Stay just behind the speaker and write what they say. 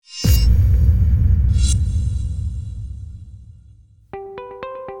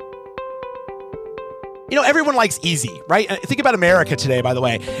everyone likes easy, right? Think about America today, by the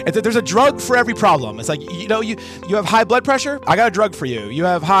way. There's a drug for every problem. It's like, you have high blood pressure, I got a drug for you. You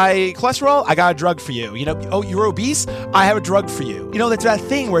have high cholesterol, I got a drug for you. You're obese, I have a drug for you. That's that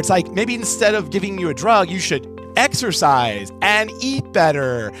thing where it's like, maybe instead of giving you a drug, you should exercise and eat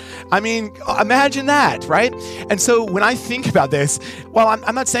better. I mean, imagine that, right? And so when I think about this, well,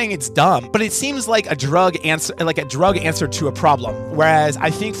 I'm not saying it's dumb, but it seems like a drug answer to a problem. Whereas I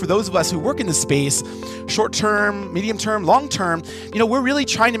think for those of us who work in this space, short term, medium term, long term, we're really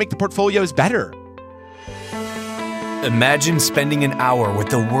trying to make the portfolios better. Imagine spending an hour with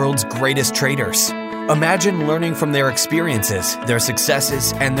the world's greatest traders. Imagine learning from their experiences, their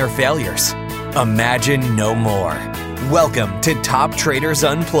successes, and their failures. Imagine no more. Welcome to Top Traders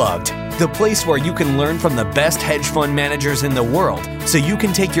Unplugged, the place where you can learn from the best hedge fund managers in the world so you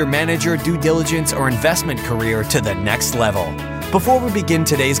can take your manager, due diligence, or investment career to the next level. Before we begin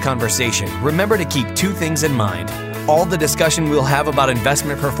today's conversation, remember to keep two things in mind. All the discussion we'll have about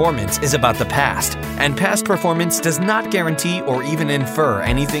investment performance is about the past, and past performance does not guarantee or even infer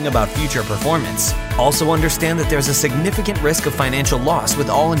anything about future performance. Also understand that there's a significant risk of financial loss with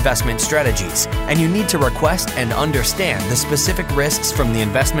all investment strategies, and you need to request and understand the specific risks from the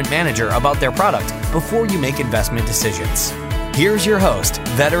investment manager about their product before you make investment decisions. Here's your host,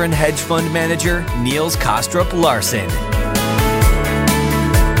 veteran hedge fund manager Niels Kostrup Larsen.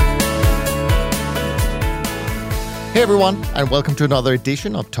 Hey everyone, and welcome to another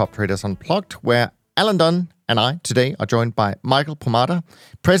edition of Top Traders Unplugged, where Alan Dunn and I today are joined by Michael Pomada,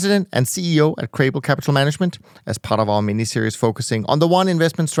 President and CEO at Crabel Capital Management, as part of our mini-series focusing on the one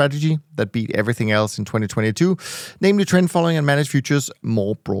investment strategy that beat everything else in 2022, namely trend following and managed futures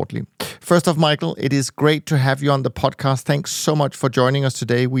more broadly. First off, Michael, it is great to have you on the podcast. Thanks so much for joining us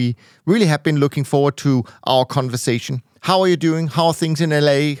today. We really have been looking forward to our conversation. How are you doing? How are things in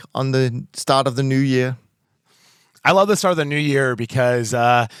LA on the start of the new year? I love the start of the new year because,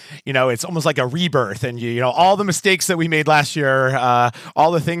 it's almost like a rebirth, and all the mistakes that we made last year,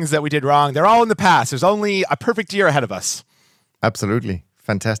 all the things that we did wrong, they're all in the past. There's only a perfect year ahead of us. Absolutely.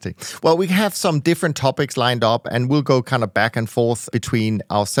 Fantastic. Well, we have some different topics lined up, and we'll go kind of back and forth between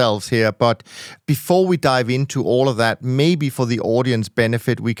ourselves here. But before we dive into all of that, maybe for the audience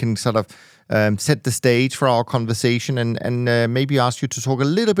benefit, we can sort of set the stage for our conversation and maybe ask you to talk a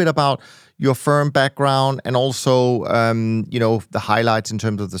little bit about your firm background and also, the highlights in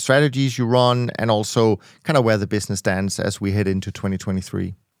terms of the strategies you run and also kind of where the business stands as we head into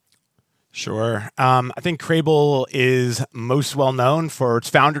 2023. Sure. I think Crabel is most well known for its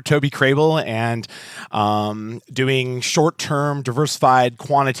founder, Toby Crabel, and doing short-term, diversified,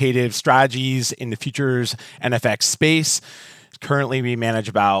 quantitative strategies in the futures and FX space. Currently, we manage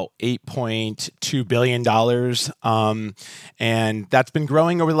about $8.2 billion, and that's been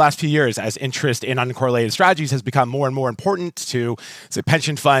growing over the last few years as interest in uncorrelated strategies has become more and more important to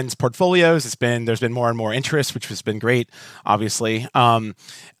pension funds portfolios. There's been more and more interest, which has been great, obviously. But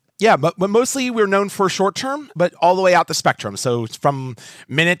mostly we're known for short term, but all the way out the spectrum. So it's from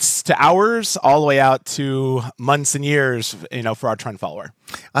minutes to hours, all the way out to months and years, for our trend follower.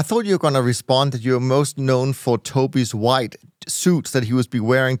 I thought you were going to respond that you're most known for Toby's white suits that he was be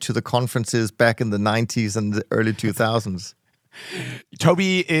wearing to the conferences back in the 90s and the early 2000s.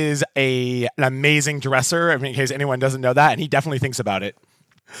 Toby is an amazing dresser, in case anyone doesn't know that, and he definitely thinks about it.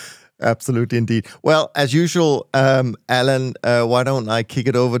 Absolutely, indeed. Well, as usual, Alan, why don't I kick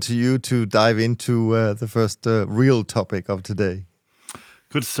it over to you to dive into the first real topic of today?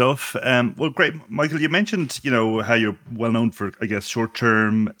 Good stuff. Well, great. Michael, you mentioned, how you're well known for, I guess,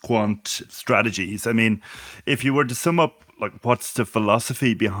 short-term quant strategies. I mean, if you were to sum up, what's the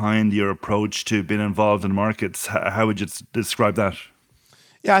philosophy behind your approach to being involved in markets, how would you describe that?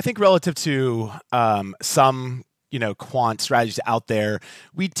 Yeah, I think relative to some quant strategies out there,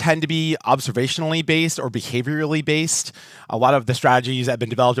 we tend to be observationally based or behaviorally based. A lot of the strategies that have been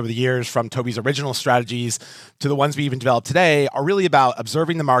developed over the years, from Toby's original strategies to the ones we even develop today, are really about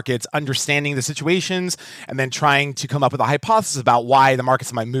observing the markets, understanding the situations, and then trying to come up with a hypothesis about why the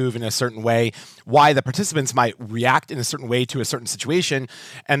markets might move in a certain way, why the participants might react in a certain way to a certain situation,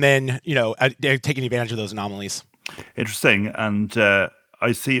 and then, taking advantage of those anomalies. Interesting. And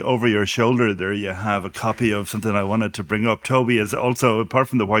I see over your shoulder there you have a copy of something I wanted to bring up. Toby is also, apart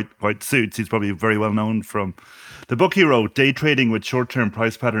from the white suits, he's probably very well known from the book he wrote, Day Trading with Short-Term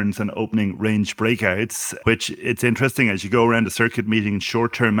Price Patterns and Opening Range Breakouts, which it's interesting as you go around the circuit meeting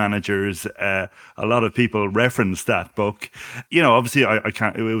short-term managers, a lot of people reference that book. Obviously I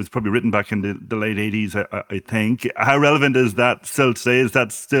can't, it was probably written back in the late 80s, I think. How relevant is that still today? Is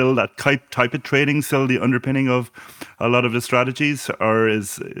that still, that type of trading still the underpinning of a lot of the strategies, or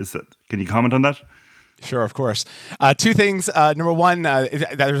is it, can you comment on that? Sure, of course. Two things. Number one,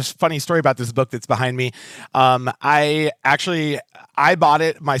 there's a funny story about this book that's behind me. I bought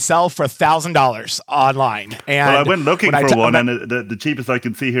it myself for $1,000 online. And well, I went looking for one, and the cheapest I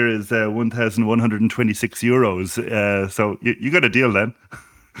can see here is 1,126 euros. So you got a deal then.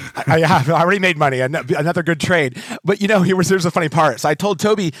 I already made money. Another good trade. But here's a funny part. So I told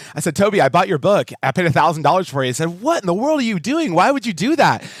Toby, I said, Toby, I bought your book. I paid $1,000 for it. He said, what in the world are you doing? Why would you do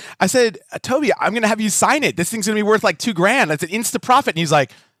that? I said, Toby, I'm going to have you sign it. This thing's going to be worth like $2,000. That's an instant profit. And he's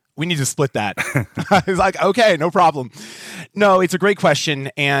like, we need to split that. I was like, okay, no problem. No, it's a great question.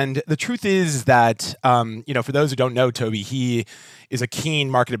 And the truth is that, for those who don't know Toby, he is a keen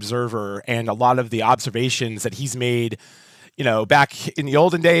market observer, and a lot of the observations that he's made back in the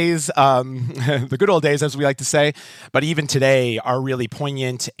olden days, the good old days, as we like to say, but even today are really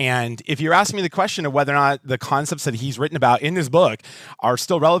poignant. And if you're asking me the question of whether or not the concepts that he's written about in this book are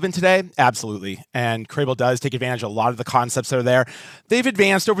still relevant today, absolutely. And Crabel does take advantage of a lot of the concepts that are there. They've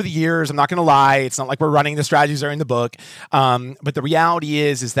advanced over the years. I'm not going to lie. It's not like we're running the strategies that are in the book. But the reality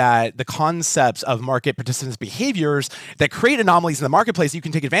is that the concepts of market participants' behaviors that create anomalies in the marketplace you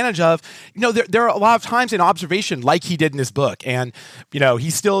can take advantage of, there are a lot of times in observation like he did in this book. And, he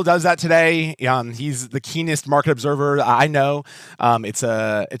still does that today. He's the keenest market observer I know. It's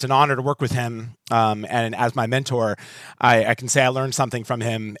an honor to work with him. And as my mentor, I can say I learned something from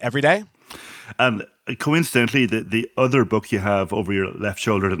him every day. And coincidentally, the other book you have over your left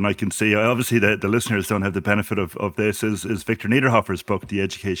shoulder that I can see, obviously the listeners don't have the benefit of this, is Victor Niederhoffer's book, The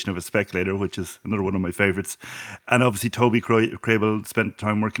Education of a Speculator, which is another one of my favorites. And obviously Toby Crabel spent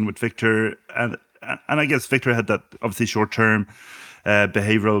time working with Victor, and I guess Victor had that obviously short-term,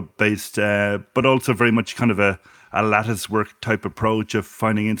 behavioral-based, but also very much kind of a lattice work type approach of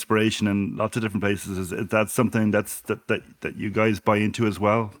finding inspiration in lots of different places. Is that something that you guys buy into as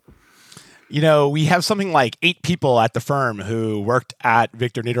well? We have something like 8 people at the firm who worked at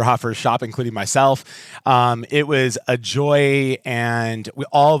Victor Niederhoffer's shop, including myself. It was a joy, and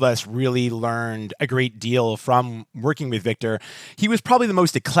all of us really learned a great deal from working with Victor. He was probably the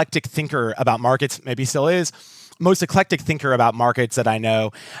most eclectic thinker about markets, maybe still is. Most eclectic thinker about markets that I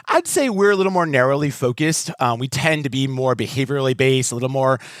know. I'd say we're a little more narrowly focused. We tend to be more behaviorally based, a little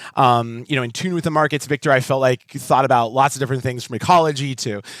more, in tune with the markets. Victor, I felt like thought about lots of different things from ecology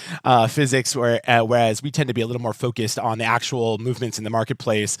to physics, whereas we tend to be a little more focused on the actual movements in the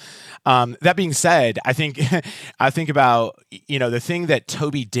marketplace. That being said, I think about, the thing that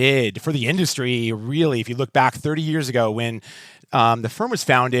Toby did for the industry, really, if you look back 30 years ago when the firm was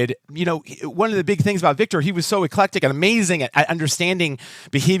founded, one of the big things about Victor, he was so eclectic and amazing at understanding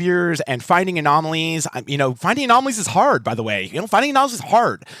behaviors and finding anomalies. Finding anomalies is hard, by the way. Finding anomalies is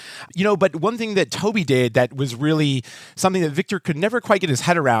hard. But one thing that Toby did that was really something that Victor could never quite get his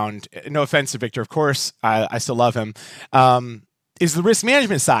head around, no offense to Victor, of course, I still love him, is the risk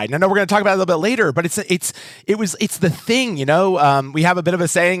management side. And I know we're going to talk about it a little bit later, but it's the thing, we have a bit of a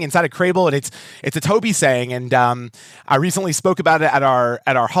saying inside of Crabel, and it's a Toby saying. And I recently spoke about it at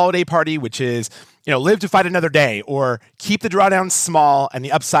our holiday party, which is, live to fight another day, or keep the drawdown small and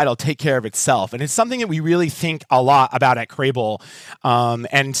the upside will take care of itself. And it's something that we really think a lot about at Crabel.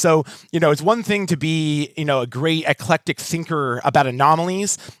 And so, it's one thing to be, a great eclectic thinker about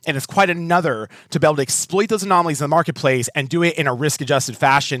anomalies, and it's quite another to be able to exploit those anomalies in the marketplace and do it in a risk-adjusted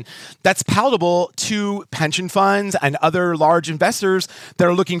fashion that's palatable to pension funds and other large investors that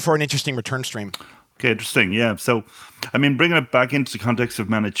are looking for an interesting return stream. Okay, interesting. Yeah. So, bringing it back into the context of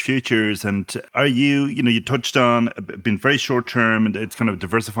managed futures, and are you touched on being very short term and it's kind of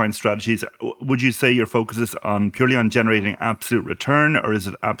diversifying strategies. Would you say your focus is purely on generating absolute return, or is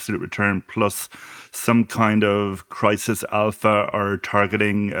it absolute return plus some kind of crisis alpha or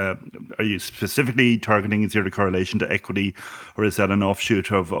targeting? Are you specifically targeting zero correlation to equity, or is that an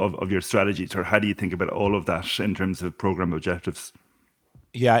offshoot of your strategies? Or how do you think about all of that in terms of program objectives?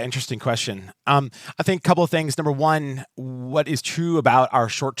 Yeah, interesting question. I think a couple of things. Number one, what is true about our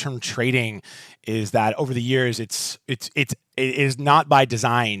short-term trading is that over the years, it is not by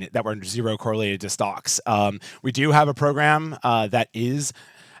design that we're zero correlated to stocks. We do have a program that is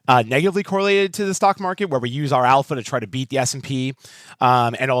negatively correlated to the stock market, where we use our alpha to try to beat the S&P,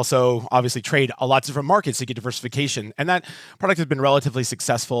 and also obviously trade a lot of different markets to get diversification. And that product has been relatively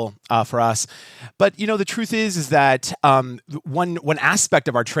successful for us. But the truth is that one aspect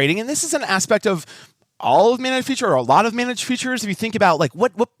of our trading, and this is an aspect of all of managed futures, or a lot of managed futures, if you think about like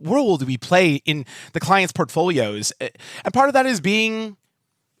what role do we play in the client's portfolios, and part of that is being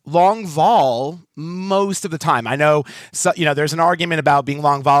long vol most of the time. I know, there's an argument about being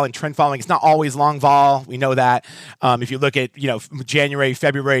long vol and trend following. It's not always long vol. We know that. If you look at, January,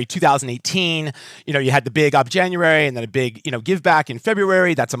 February 2018, you had the big up January and then a big, give back in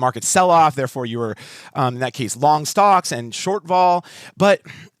February. That's a market sell-off. Therefore, you were, in that case, long stocks and short vol. But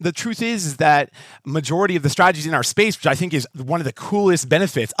the truth is that majority of the strategies in our space, which I think is one of the coolest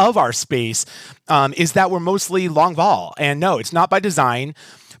benefits of our space, is that we're mostly long vol. And no, it's not by design.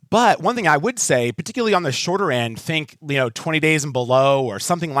 But one thing I would say, particularly on the shorter end, think 20 days and below or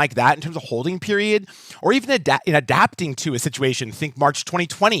something like that in terms of holding period, or even in adapting to a situation. Think March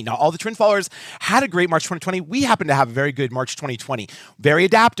 2020. Now, all the trend followers had a great March 2020. We happen to have a very good March 2020. Very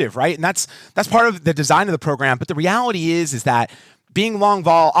adaptive, right? And that's part of the design of the program. But the reality is that being long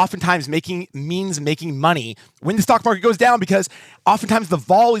vol oftentimes means making money when the stock market goes down, because oftentimes the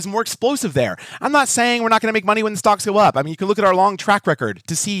vol is more explosive there. I'm not saying we're not going to make money when the stocks go up. I mean, you can look at our long track record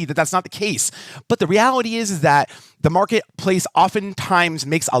to see that that's not the case. But the reality is that the marketplace oftentimes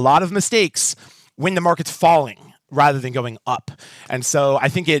makes a lot of mistakes when the market's falling rather than going up. And so I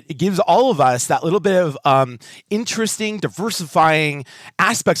think it gives all of us that little bit of interesting, diversifying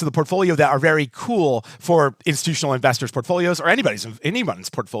aspects of the portfolio that are very cool for institutional investors' portfolios, or anyone's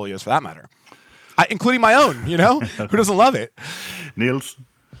portfolios for that matter, including my own, who doesn't love it? Niels?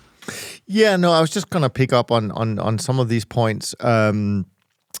 Yeah, no, I was just going to pick up on some of these points.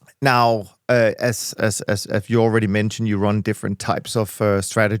 Now, as you already mentioned, you run different types of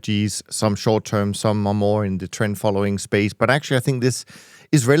strategies, some short-term, some are more in the trend-following space. But actually, I think this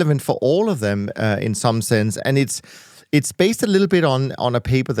is relevant for all of them in some sense. And it's based a little bit on a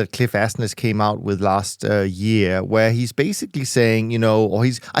paper that Cliff Asness came out with last year, where he's basically saying,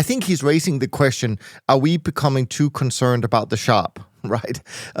 I think he's raising the question, are we becoming too concerned about the sharp? Right.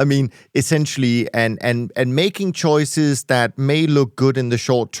 I mean, essentially, and making choices that may look good in the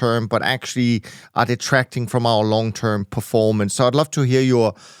short term, but actually are detracting from our long-term performance. So I'd love to hear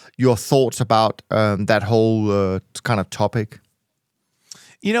your thoughts about that whole kind of topic.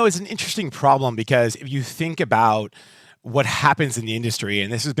 It's an interesting problem, because if you think about what happens in the industry,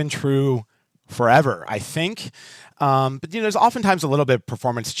 and this has been true forever, I think. But there's oftentimes a little bit of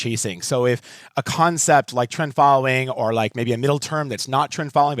performance chasing. So if a concept like trend following, or like maybe a middle term that's not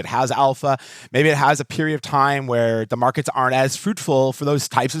trend following but has alpha, maybe it has a period of time where the markets aren't as fruitful for those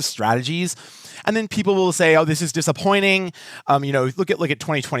types of strategies. And then people will say, "Oh, this is disappointing." Look at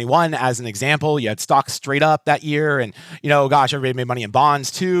 2021 as an example. You had stocks straight up that year, and gosh, everybody made money in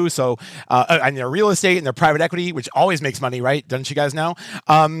bonds too. So and their real estate and their private equity, which always makes money, right? Don't you guys know?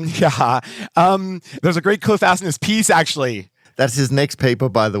 There's a great Cliff Asness piece actually. That's his next paper,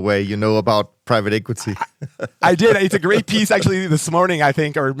 by the way, about private equity. I did. It's a great piece actually this morning, I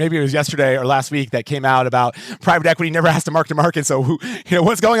think, or maybe it was yesterday or last week, that came out about private equity never has to mark to market. So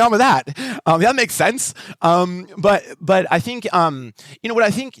what's going on with that? That makes sense. But I think, what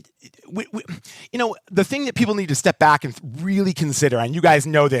I think, the thing that people need to step back and really consider, and you guys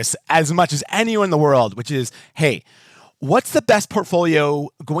know this as much as anyone in the world, which is, hey, what's the best portfolio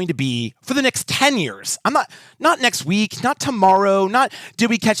going to be for the next 10 years? I'm not next week, not tomorrow, not did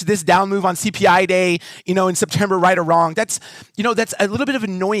we catch this down move on CPI day, in September, right or wrong. That's a little bit of a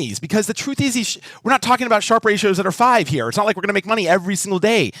noise, because the truth is we're not talking about Sharpe ratios that are 5 here. It's not like we're going to make money every single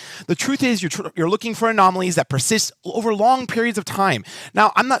day. The truth is you're looking for anomalies that persist over long periods of time.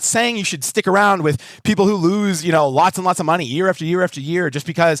 Now, I'm not saying you should stick around with people who lose, lots and lots of money year after year after year, just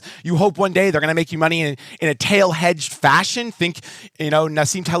because you hope one day they're going to make you money in a tail-hedged fashion. Think,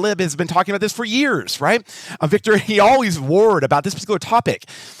 Nassim Taleb has been talking about this for years, right? Victor, he always warred about this particular topic.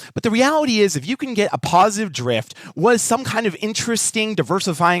 But the reality is, if you can get a positive drift, was some kind of interesting,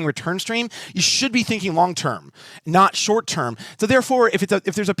 diversifying return stream, you should be thinking long-term, not short-term. So therefore,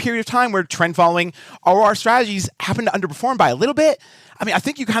 if there's a period of time where trend following or our strategies happen to underperform by a little bit, I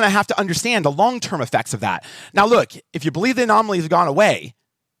think you kind of have to understand the long-term effects of that. Now, look, if you believe the anomalies have gone away,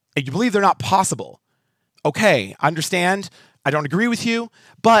 and you believe they're not possible, okay, I understand. I don't agree with you.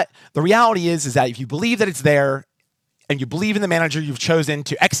 But the reality is that if you believe that it's there, and you believe in the manager you've chosen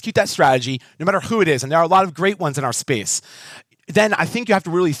to execute that strategy, no matter who it is, and there are a lot of great ones in our space, then I think you have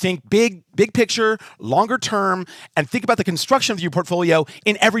to really think big picture, longer term, and think about the construction of your portfolio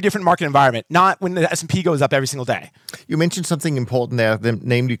in every different market environment, not when the S&P goes up every single day. You mentioned something important there,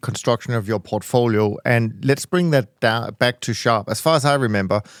 namely construction of your portfolio. And let's bring that back to Sharpe. As far as I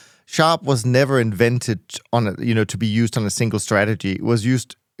remember, Sharpe was never invented to be used on a single strategy. It was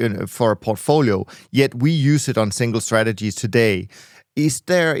used for a portfolio, yet we use it on single strategies today. Is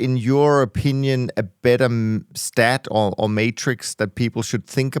there, in your opinion, a better stat or matrix that people should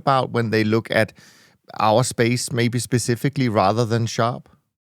think about when they look at our space, maybe specifically, rather than Sharpe?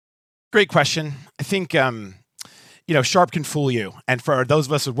 Great question. I think, sharp can fool you. And for those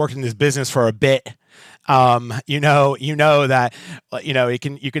of us who've worked in this business for a bit, you know that,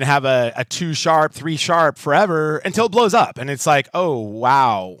 you can have a 2 sharp, 3 sharp forever until it blows up. And it's like, oh,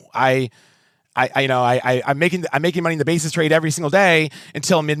 wow, I'm making money in the basis trade every single day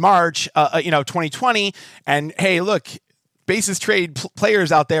until mid-March, 2020. And hey, look, basis trade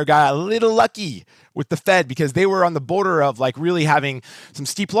players out there got a little lucky with the Fed because they were on the border of like really having some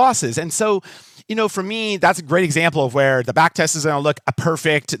steep losses. And so, for me, that's a great example of where the back test is going to look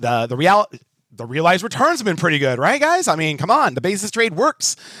perfect. The realized returns have been pretty good, right, guys? I mean, come on, the basis trade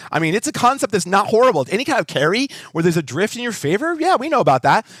works. I mean, it's a concept that's not horrible. Any kind of carry where there's a drift in your favor, yeah, we know about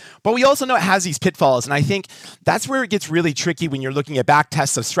that. But we also know it has these pitfalls. And I think that's where it gets really tricky when you're looking at back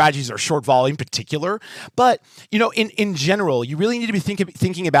tests of strategies or short vol in particular. But, in general, you really need to be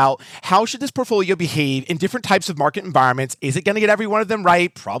thinking about how should this portfolio behave in different types of market environments. Is it going to get every one of them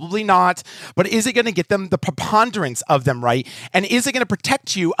right? Probably not. But is it going to get them the preponderance of them right? And is it going to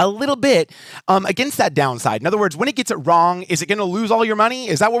protect you a little bit against that downside? In other words, when it gets it wrong, is it going to lose all your money?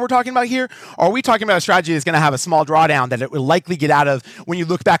 Is that what we're talking about here? Or are we talking about a strategy that's going to have a small drawdown that it will likely get out of when you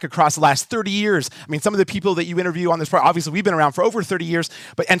look back across the last 30 years? I mean, some of the people that you interview on this program, obviously we've been around for over 30 years,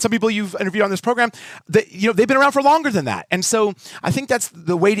 and some people you've interviewed on this program, they've been around for longer than that. And so I think that's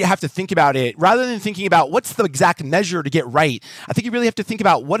the way you have to think about it. Rather than thinking about what's the exact measure to get right, I think you really have to think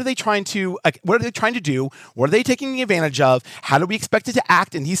about what are they trying to do? What are they taking advantage of? How do we expect it to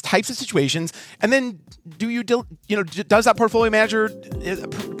act in these types of situations? And then does that portfolio manager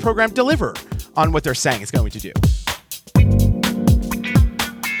program deliver on what they're saying it's going to do?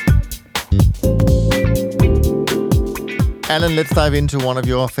 Alan, let's dive into one of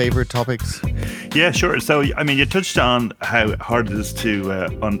your favorite topics. Yeah, sure. So, I mean, you touched on how hard it is to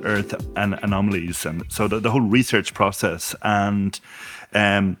unearth anomalies, and so the whole research process. And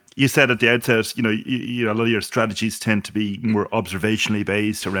you said at the outset, a lot of your strategies tend to be more observationally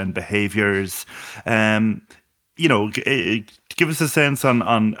based around behaviors. Give us a sense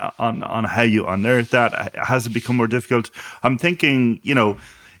on how you unearth that. Has it become more difficult? I'm thinking,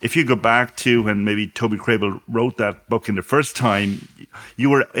 if you go back to when maybe Toby Crabel wrote that book in the first time,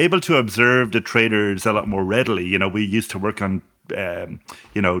 you were able to observe the traders a lot more readily. We used to work on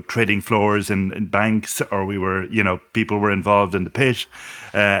trading floors in banks, or people were involved in the pit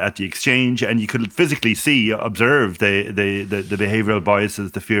at the exchange, and you could physically observe the behavioral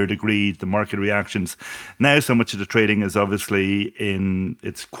biases, the fear, the greed, the market reactions. Now, so much of the trading is obviously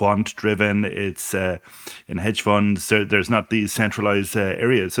it's quant driven, it's in hedge funds. There's not these centralized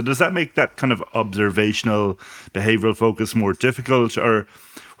areas. So does that make that kind of observational behavioral focus more difficult, or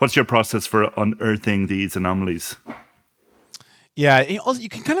what's your process for unearthing these anomalies? Yeah, you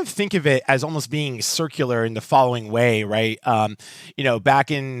can kind of think of it as almost being circular in the following way, right? Back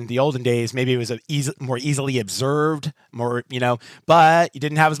in the olden days, maybe it was more easily observed, but you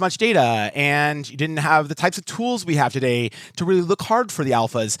didn't have as much data, and you didn't have the types of tools we have today to really look hard for the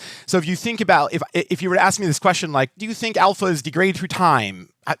alphas. So if you think about, if you were to ask me this question, like, do you think alphas degrade through time?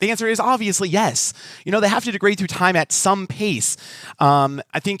 The answer is obviously yes. They have to degrade through time at some pace.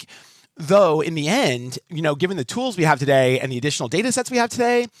 I think, though, in the end, given the tools we have today and the additional data sets we have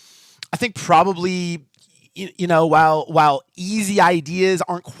today, I think probably, while easy ideas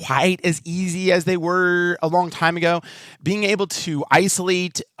aren't quite as easy as they were a long time ago, being able to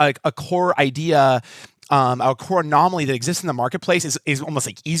isolate a core idea, a core anomaly that exists in the marketplace is almost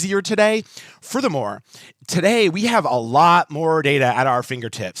like easier today. Furthermore, today we have a lot more data at our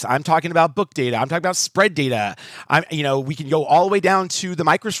fingertips. I'm talking about book data. I'm talking about spread data. We can go all the way down to the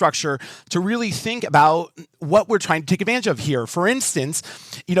microstructure to really think about what we're trying to take advantage of here. For instance,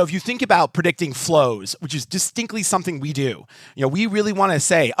 if you think about predicting flows, which is distinctly something we do, we really want to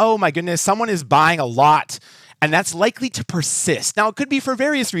say, oh my goodness, someone is buying a lot, and that's likely to persist. Now, it could be for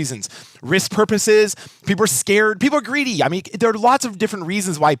various reasons. Risk purposes, people are scared, people are greedy. I mean, there are lots of different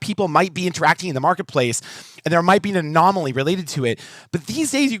reasons why people might be interacting in the marketplace, and there might be an anomaly related to it. But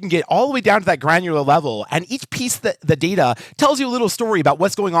these days, you can get all the way down to that granular level, and each piece of the data tells you a little story about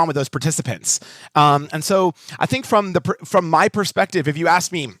what's going on with those participants. And so I think from my perspective, if you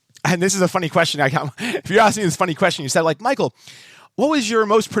ask me, and this is a funny question, if you ask me this funny question, you said, like, Michael, what was your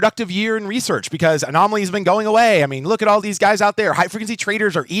most productive year in research? Because anomalies have been going away. I mean, look at all these guys out there. High-frequency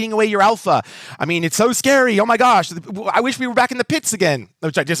traders are eating away your alpha. I mean, it's so scary. Oh, my gosh. I wish we were back in the pits again,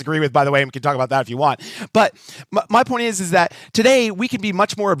 which I disagree with, by the way. We can talk about that if you want. But my point is that today we can be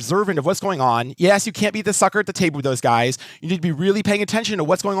much more observant of what's going on. Yes, you can't be the sucker at the table with those guys. You need to be really paying attention to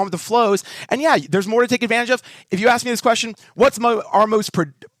what's going on with the flows. And yeah, there's more to take advantage of. If you ask me this question, what's our most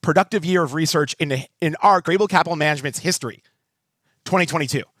productive year of research in our Crabel Capital Management's history?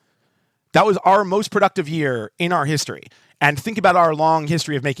 2022. That was our most productive year in our history. And think about our long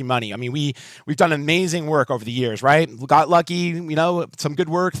history of making money. I mean, we've done amazing work over the years, right? We got lucky, some good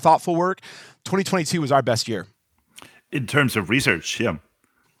work, thoughtful work. 2022 was our best year. In terms of research, yeah.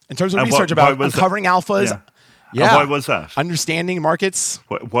 In terms of research about uncovering alphas. Yeah. And why was that? Understanding markets.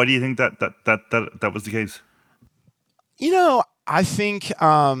 Why do you think that was the case? I think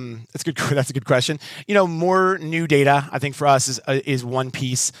that's good. That's a good question. More new data, I think for us is one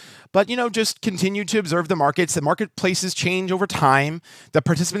piece. But just continue to observe the markets. The marketplaces change over time. The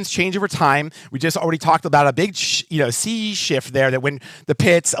participants change over time. We just already talked about a big sea shift there. That when the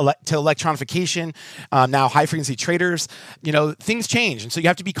pits to electronification, now high frequency traders, things change, and so you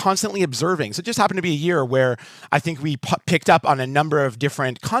have to be constantly observing. So it just happened to be a year where I think we picked up on a number of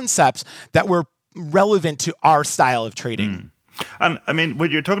different concepts that were relevant to our style of trading. And I mean, when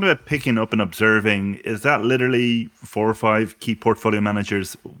you're talking about picking up and observing, is that literally 4 or 5 key portfolio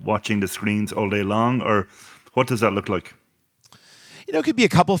managers watching the screens all day long, or what does that look like? It could be a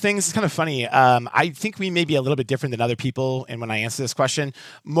couple of things. It's kind of funny. I think we may be a little bit different than other people. And when I answer this question,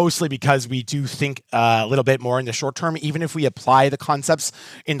 mostly because we do think a little bit more in the short term, even if we apply the concepts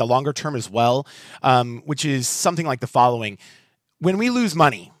in the longer term as well, which is something like the following. When we lose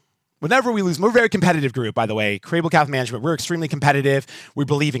money, whenever we lose, we're a very competitive group, by the way. Crabel Capital Management, we're extremely competitive. We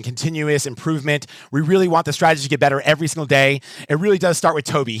believe in continuous improvement. We really want the strategy to get better every single day. It really does start with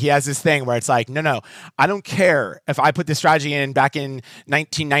Toby. He has this thing where it's like, no, I don't care if I put this strategy in back in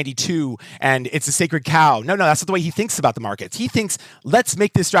 1992 and it's a sacred cow. No, that's not the way he thinks about the markets. He thinks, let's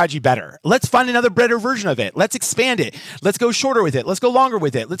make this strategy better. Let's find another better version of it. Let's expand it. Let's go shorter with it. Let's go longer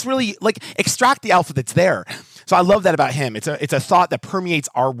with it. Let's really extract the alpha that's there. So I love that about him. It's a thought that permeates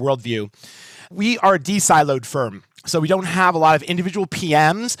our worldview. We are a de-siloed firm, so we don't have a lot of individual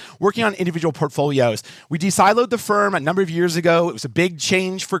PMs working on individual portfolios. We de-siloed the firm a number of years ago. It was a big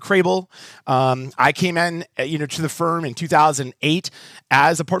change for Crabel. I came in, to the firm in 2008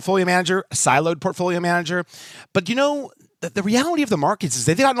 as a portfolio manager, a siloed portfolio manager. But the reality of the markets is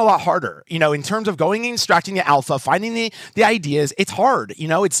they've gotten a lot harder, in terms of going and extracting the alpha, finding the ideas. It's hard,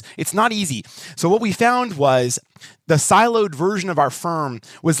 it's not easy. So what we found was the siloed version of our firm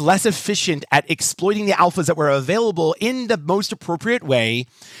was less efficient at exploiting the alphas that were available in the most appropriate way.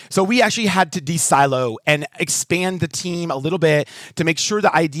 So we actually had to de-silo and expand the team a little bit to make sure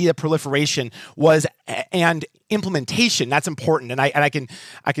the idea proliferation was and implementation. That's important. And I can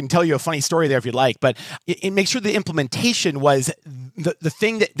tell you a funny story there if you'd like, but it makes sure the implementation was the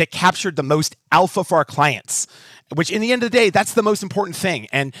thing that captured the most alpha for our clients, which in the end of the day, that's the most important thing.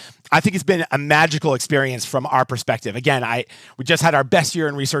 And I think it's been a magical experience from our perspective. Again, we just had our best year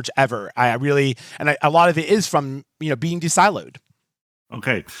in research ever. A lot of it is from, being de-siloed.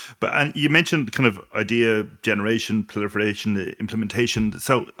 Okay. And you mentioned kind of idea generation, proliferation, implementation.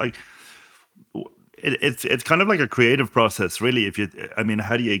 So it's kind of like a creative process, really.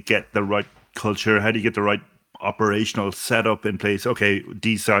 How do you get the right culture? How do you get the right operational setup in place? Okay,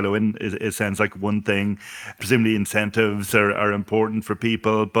 de-siloing it sounds like one thing. Presumably incentives are important for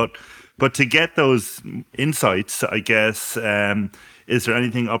people, but to get those insights, I guess, is there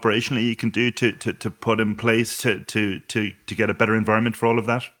anything operationally you can do to put in place to get a better environment for all of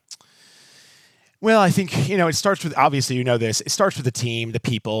that? Well, I think, it starts with, obviously, this, it starts with the team, the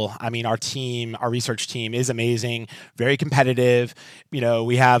people. I mean, our research team is amazing, very competitive.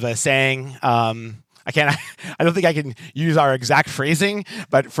 We have a saying, I don't think I can use our exact phrasing,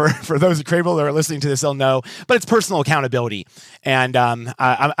 but for those at Crabel that are listening to this, they'll know. But it's personal accountability. And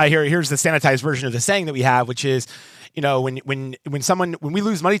here's the sanitized version of the saying that we have, which is, when we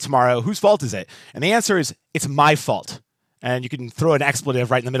lose money tomorrow, whose fault is it? And the answer is, it's my fault. And you can throw an expletive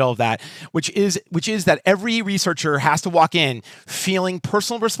right in the middle of that, which is that every researcher has to walk in feeling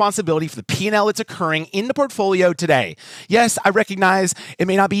personal responsibility for the P&L that's occurring in the portfolio today. Yes, I recognize it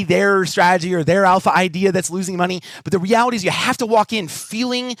may not be their strategy or their alpha idea that's losing money, but the reality is you have to walk in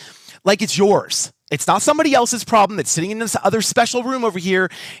feeling like it's yours. It's not somebody else's problem that's sitting in this other special room over here.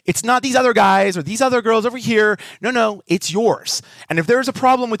 It's not these other guys or these other girls over here. No, it's yours. And if there's a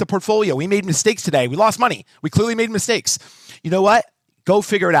problem with the portfolio, we made mistakes today. We lost money. We clearly made mistakes. You know what? Go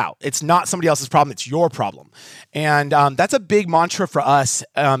figure it out. It's not somebody else's problem. It's your problem. And that's a big mantra for us,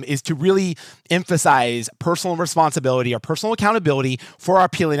 is to really emphasize personal responsibility or personal accountability for our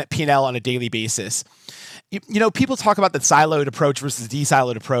P&L on a daily basis. People talk about the siloed approach versus the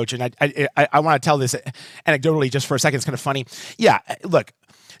de-siloed approach, and I want to tell this anecdotally just for a second. It's kind of funny. Yeah, look,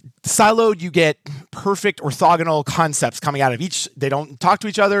 siloed, you get perfect orthogonal concepts coming out of each. They don't talk to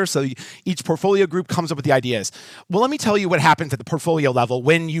each other, so each portfolio group comes up with the ideas. Well, let me tell you what happens at the portfolio level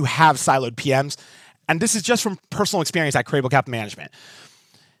when you have siloed PMs, and this is just from personal experience at Crabel Capital Management.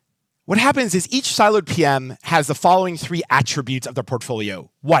 what happens is each siloed PM has the following 3 attributes of their portfolio.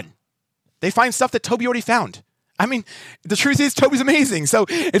 1, they find stuff that Toby already found. I mean, the truth is Toby's amazing, so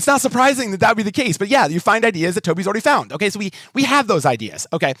it's not surprising that would be the case. But yeah, you find ideas that Toby's already found. Okay, so we have those ideas.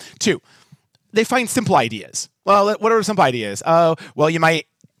 Okay, 2, they find simple ideas. Well, what are simple ideas? Well, you might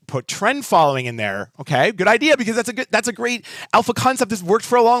put trend following in there. Okay, good idea, because that's a great alpha concept that's worked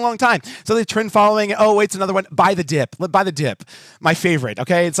for a long, long time. So the trend following. Oh, wait, it's another one. Buy the dip. Buy the dip. My favorite.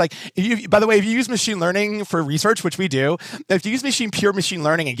 Okay, it's like, by the way, if you use machine learning for research, which we do, if you use pure machine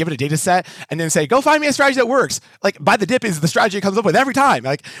learning and give it a data set and then say, go find me a strategy that works, like buy the dip is the strategy it comes up with every time.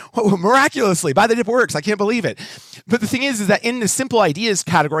 Like, miraculously, buy the dip works. I can't believe it. But the thing is that in the simple ideas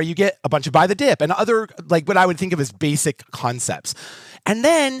category, you get a bunch of buy the dip and other, like what I would think of as basic concepts. And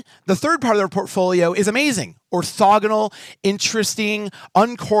then the third part of their portfolio is amazing, orthogonal, interesting,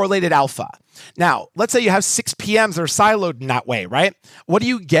 uncorrelated alpha. Now, let's say you have 6 PMs that are siloed in that way, right? What do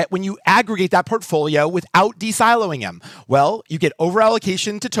you get when you aggregate that portfolio without de-siloing them? Well, you get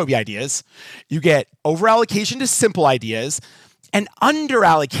overallocation to Toby ideas, you get overallocation to simple ideas, and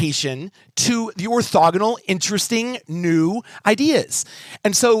underallocation to the orthogonal, interesting, new ideas.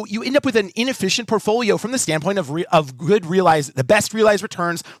 And so you end up with an inefficient portfolio from the standpoint of the best realized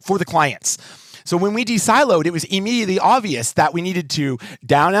returns for the clients. So when we de-siloed, it was immediately obvious that we needed to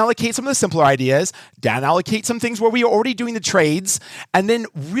down allocate some of the simpler ideas, down allocate some things where we are already doing the trades, and then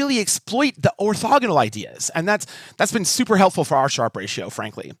really exploit the orthogonal ideas. And that's been super helpful for our Sharpe ratio,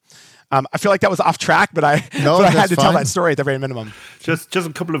 frankly. I feel like that was off track, but I had to tell that story at the very minimum. Just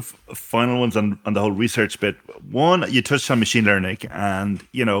a couple of final ones on the whole research bit. One, you touched on machine learning, and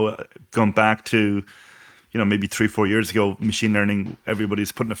going back to maybe 3-4 years ago, machine learning,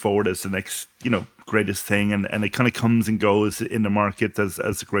 everybody's putting it forward as the next greatest thing, and it kind of comes and goes in the market as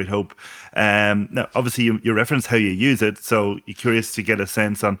a great hope. Now, obviously, you referenced how you use it, so you're curious to get a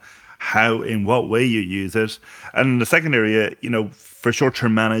sense on in what way you use it. And the second area, for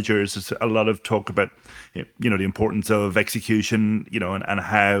short-term managers, there's a lot of talk about, the importance of execution, and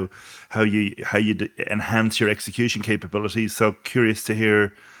how you enhance your execution capabilities. So curious to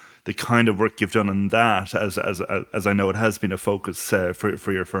hear the kind of work you've done on that, as I know it has been a focus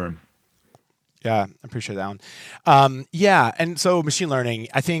for your firm. Yeah, I appreciate that one. And so machine learning,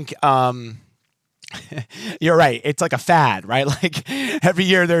 I think. You're right. It's like a fad, right? Like every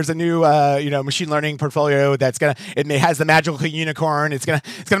year there's a new, machine learning portfolio it has the magical unicorn. It's gonna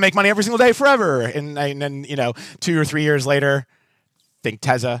make money every single day forever. And then 2 or 3 years later, think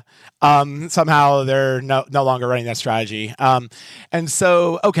Tesla, somehow they're no longer running that strategy. And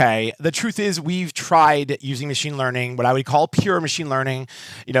so, okay, the truth is we've tried using machine learning, what I would call pure machine learning.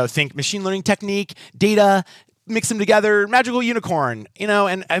 Think machine learning technique, data, mix them together, magical unicorn.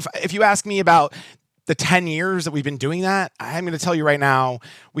 And if you ask me about the 10 years that we've been doing that, I'm going to tell you right now,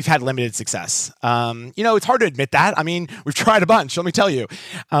 we've had limited success. It's hard to admit that. I mean, we've tried a bunch, let me tell you.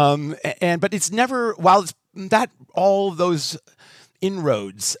 But it's never, while it's that all of those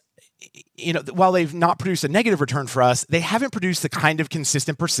inroads, while they've not produced a negative return for us, they haven't produced the kind of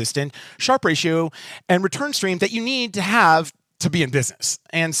consistent, persistent Sharpe ratio and return stream that you need to have to be in business.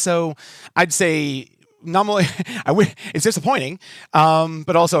 And so I'd say, normally, it's disappointing,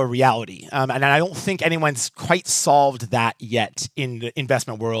 but also a reality. And I don't think anyone's quite solved that yet in the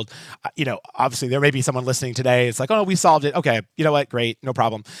investment world. Obviously, there may be someone listening today. It's like, oh, we solved it. Okay, you know what? Great, no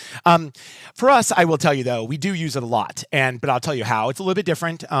problem. For us, I will tell you though, we do use it a lot, but I'll tell you how. It's a little bit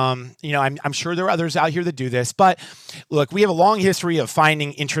different. I'm sure there are others out here that do this, but look, we have a long history of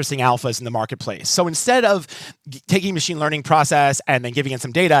finding interesting alphas in the marketplace. So instead of taking machine learning process and then giving it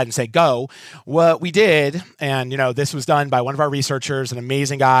some data and say go, what we did. And this was done by one of our researchers, an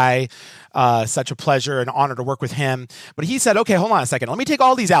amazing guy, such a pleasure and honor to work with him. But he said, okay, hold on a second. Let me take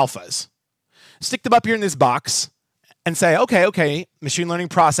all these alphas, stick them up here in this box and say, okay, machine learning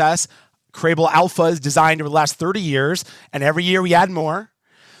process, Crabel alphas designed over the last 30 years. And every year we add more.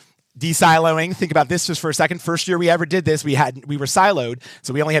 De-siloing, think about this just for a second. First year we ever did this, we were siloed.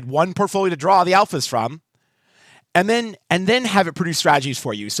 So we only had one portfolio to draw the alphas from. And then have it produce strategies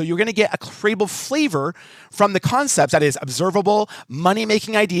for you. So you're going to get a Crabel flavor from the concepts that is observable,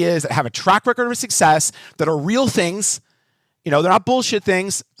 money-making ideas that have a track record of success, that are real things. They're not bullshit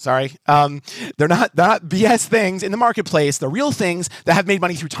things. Sorry. They're not BS things in the marketplace. They're real things that have made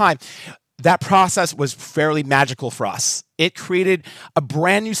money through time. That process was fairly magical for us. It created a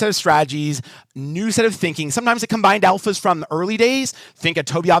brand new set of strategies, new set of thinking. Sometimes it combined alphas from the early days, think a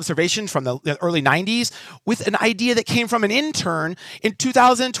Toby observation from the early 90s, with an idea that came from an intern in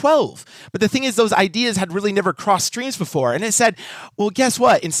 2012. But the thing is, those ideas had really never crossed streams before. And it said, well, guess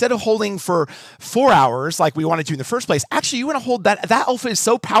what? Instead of holding for 4 hours like we wanted to in the first place, actually, you want to hold that alpha is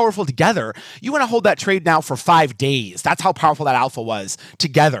so powerful together. You want to hold that trade now for 5 days. That's how powerful that alpha was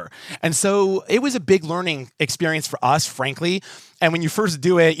together. And so it was a big learning experience for us, frankly. And when you first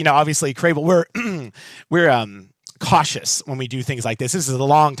do it, obviously, Crabel, we're cautious when we do things like this. This is a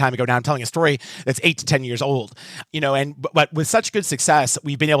long time ago now. I'm telling a story that's 8 to 10 years old, but with such good success,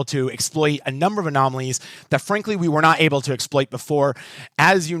 we've been able to exploit a number of anomalies that, frankly, we were not able to exploit before.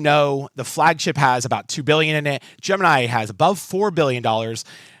 As you know, the flagship has about $2 billion in it. Gemini has above $4 billion.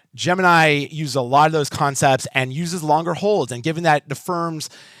 Gemini uses a lot of those concepts and uses longer holds. And given that the firms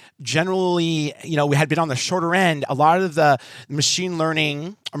generally, we had been on the shorter end, a lot of the machine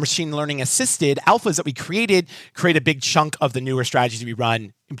learning or machine learning assisted alphas that we create a big chunk of the newer strategies we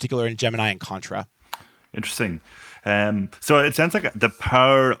run, in particular in Gemini and Contra. Interesting. So it sounds like the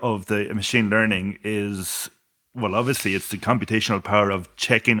power of the machine learning is, well, obviously it's the computational power of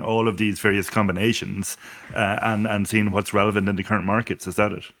checking all of these various combinations and seeing what's relevant in the current markets. Is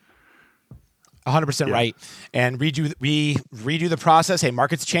that it? 100% right. And we redo the process. Hey,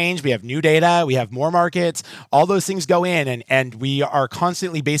 markets change. We have new data. We have more markets. All those things go in, and we are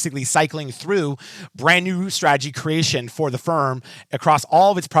constantly basically cycling through brand new strategy creation for the firm across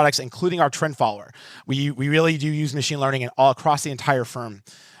all of its products, including our trend follower. We really do use machine learning all across the entire firm.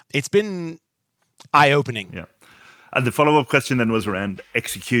 It's been eye-opening. Yeah. And the follow-up question then was around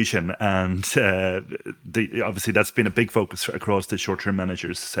execution, and obviously that's been a big focus across the short-term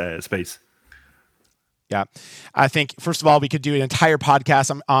managers space. Yeah. I think, first of all, we could do an entire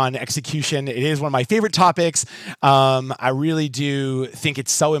podcast on execution. It is one of my favorite topics. I really do think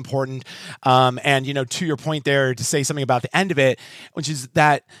it's so important. And, to your point there, to say something about the end of it, which is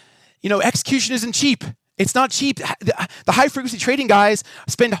that, execution isn't cheap. It's not cheap. The high-frequency trading guys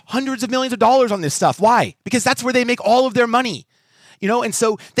spend hundreds of millions of dollars on this stuff. Why? Because that's where they make all of their money. And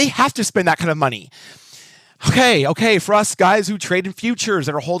so they have to spend that kind of money. Okay, for us guys who trade in futures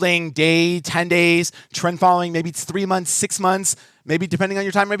that are holding day, 10 days, trend following, maybe it's 3 months, 6 months, maybe depending on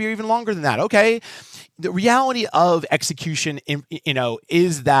your time, maybe even longer than that. Okay. The reality of execution,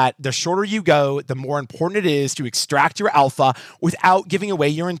 is that the shorter you go, the more important it is to extract your alpha without giving away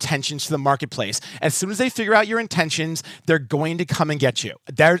your intentions to the marketplace. As soon as they figure out your intentions, they're going to come and get you.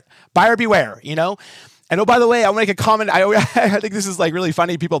 Buyer beware, And oh, by the way, I want to make a comment. I think this is like really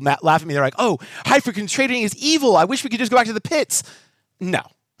funny. People laugh at me. They're like, oh, high-frequency trading is evil. I wish we could just go back to the pits. No.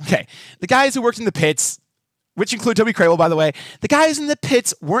 Okay. The guys who worked in the pits, which include Toby Crabel, by the way, the guys in the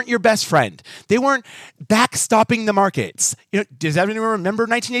pits weren't your best friend. They weren't backstopping the markets. Does everyone remember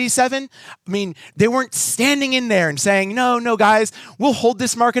 1987? I mean, they weren't standing in there and saying, no, guys, we'll hold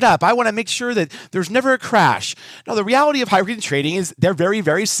this market up. I want to make sure that there's never a crash. No, the reality of high-frequency trading is they're very,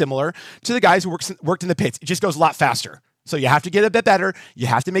 very similar to the guys who worked in the pits. It just goes a lot faster. So you have to get a bit better. You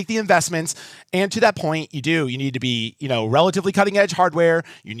have to make the investments. And to that point, you need to be, relatively cutting edge hardware.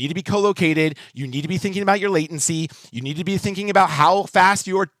 You need to be co-located. You need to be thinking about your latency. You need to be thinking about how fast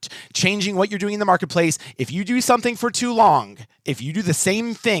you're changing what you're doing in the marketplace. If you do something for too long, if you do the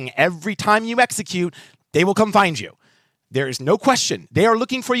same thing every time you execute, they will come find you. There is no question. They are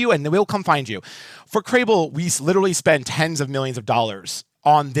looking for you and they will come find you. For Crabel, we literally spend tens of millions of dollars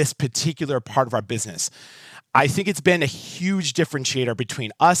on this particular part of our business. I think it's been a huge differentiator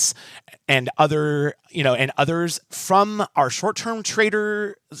between us and others from our short-term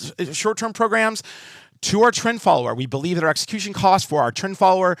programs to our trend follower. We believe that our execution costs for our trend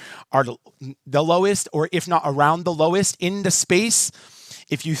follower are the lowest, or if not around the lowest in the space.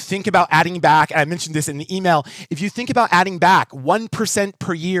 If you think about adding back, and I mentioned this in the email, if you think about adding back 1%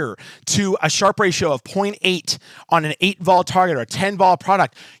 per year to a Sharpe ratio of 0.8 on an 8 vol target or a 10 vol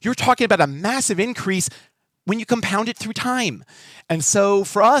product, you're talking about a massive increase when you compound it through time. And so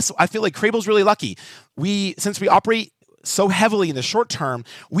for us, I feel like Crabel's really lucky. Since we operate so heavily in the short term,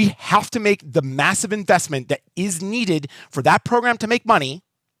 we have to make the massive investment that is needed for that program to make money.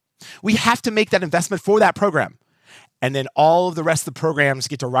 We have to make that investment for that program. And then all of the rest of the programs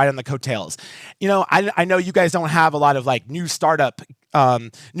get to ride on the coattails. I know you guys don't have a lot of like new startups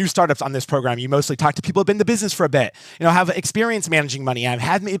on this program. You mostly talk to people who've been in the business for a bit, have experience managing money,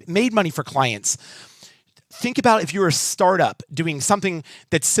 have made money for clients. Think about if you're a startup doing something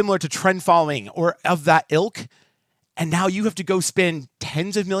that's similar to trend following or of that ilk, and now you have to go spend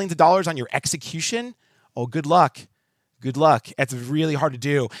tens of millions of dollars on your execution. Oh, good luck. Good luck. It's really hard to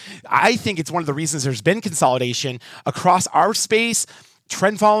do. I think it's one of the reasons there's been consolidation across our space,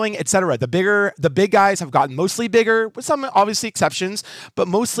 trend following, et cetera. The big guys have gotten mostly bigger, with some obviously exceptions, but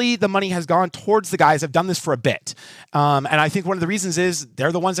mostly the money has gone towards the guys that have done this for a bit. And I think one of the reasons is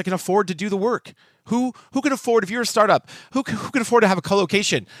they're the ones that can afford to do the work. Who can afford, if you're a startup, who can afford to have a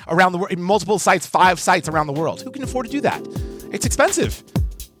co-location around the world, in multiple sites, 5 sites around the world? Who can afford to do that? It's expensive,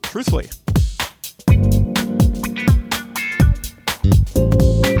 truthfully.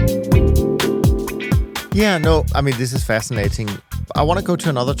 Yeah, no, I mean, this is fascinating. I want to go to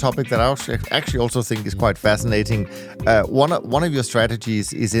another topic that I actually also think is quite fascinating. One of your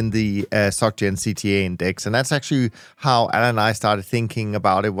strategies is in the SocGen CTA index, and that's actually how Alan and I started thinking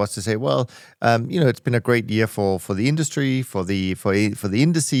about it. Was to say, well, it's been a great year for the industry, for the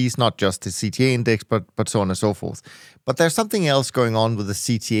indices, not just the CTA index, but so on and so forth. But there's something else going on with the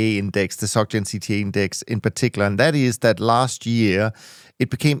CTA index, the SocGen CTA index in particular, and that is that last year it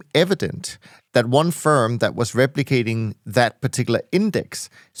became evident that one firm that was replicating that particular index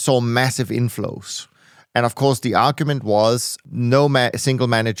saw massive inflows. And of course, the argument was no single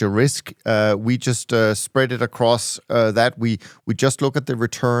manager risk. We just spread it across that. We just look at the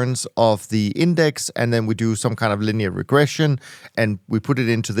returns of the index, and then we do some kind of linear regression, and we put it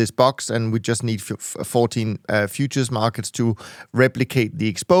into this box, and we just need 14 futures markets to replicate the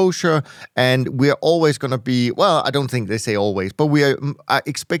exposure. And we're always going to be, well, I don't think they say always, but we are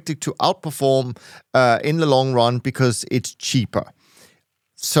expected to outperform in the long run because it's cheaper.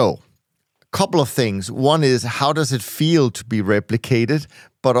 So, couple of things. One is, how does it feel to be replicated?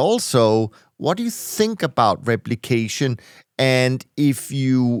 But also, what do you think about replication? And if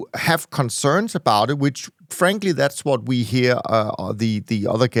you have concerns about it, which frankly, that's what we hear the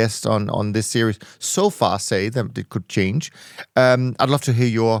other guests on this series so far say that it could change. I'd love to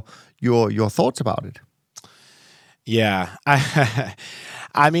hear your thoughts about it. Yeah.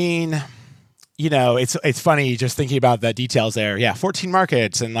 I mean, it's funny just thinking about the details there. Yeah, 14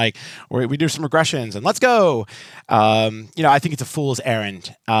 markets, and we do some regressions, and let's go. I think it's a fool's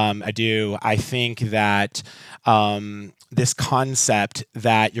errand. I do. I think that this concept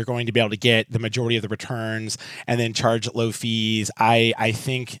that you're going to be able to get the majority of the returns and then charge low fees, I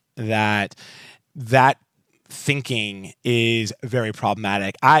think that thinking is very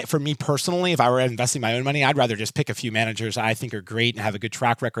problematic. For me personally, if I were investing my own money, I'd rather just pick a few managers I think are great and have a good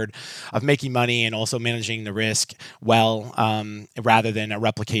track record of making money and also managing the risk well, rather than a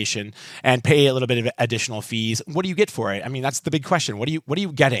replication, and pay a little bit of additional fees. What do you get for it? I mean, that's the big question. What are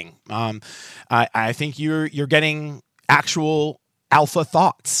you getting? I think you're getting actual alpha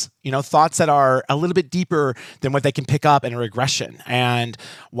thoughts, thoughts that are a little bit deeper than what they can pick up in a regression. And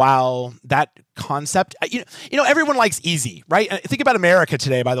while that concept, everyone likes easy, right? Think about America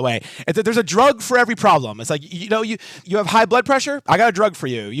today, by the way. There's a drug for every problem. It's like, you have high blood pressure, I got a drug for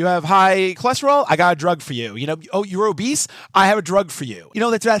you. You have high cholesterol, I got a drug for you. You're obese, I have a drug for you.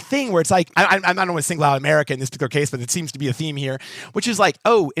 That's that thing where it's like, I don't want to single out America in this particular case, but it seems to be a theme here, which is like,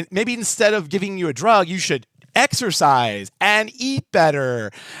 maybe instead of giving you a drug, you should exercise and eat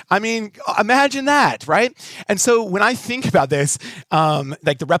better. I mean, imagine that, right? And so when I think about this,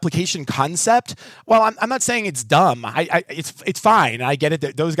 like the replication concept, well, I'm not saying it's dumb. It's fine. I get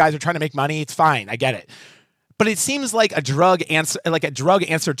it. Those guys are trying to make money. It's fine. I get it. But it seems like a drug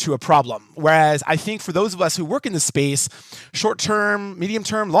answer to a problem. Whereas I think for those of us who work in this space, short term, medium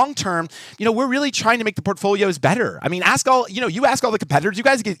term, long term, we're really trying to make the portfolios better. I mean, you ask all the competitors, you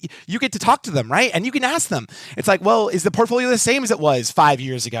get to talk to them, right? And you can ask them. It's like, well, is the portfolio the same as it was 5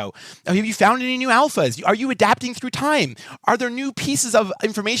 years ago? Have you found any new alphas? Are you adapting through time? Are there new pieces of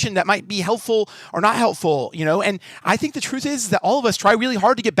information that might be helpful or not helpful? And I think the truth is that all of us try really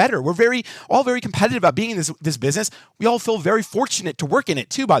hard to get better. We're all very competitive about being in this business. We all feel very fortunate to work in it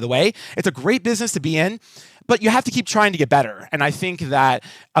too, by the way. It's a great business to be in, but you have to keep trying to get better. And I think that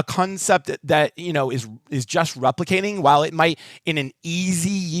a concept that is just replicating, while it might in an easy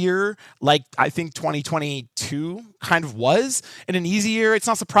year, like I think 2022 kind of was in an easy year, it's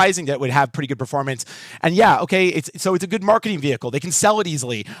not surprising that it would have pretty good performance. And yeah, okay, it's a good marketing vehicle. They can sell it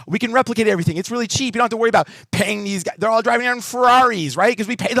easily. We can replicate everything. It's really cheap. You don't have to worry about paying these guys. They're all driving around in Ferraris, right? Because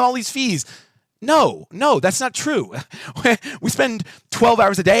we pay them all these fees. No, that's not true. We spend 12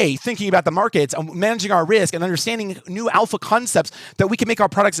 hours a day thinking about the markets and managing our risk and understanding new alpha concepts that we can make our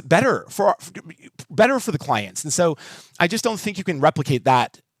products better for the clients. And so I just don't think you can replicate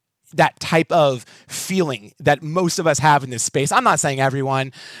that type of feeling that most of us have in this space. I'm not saying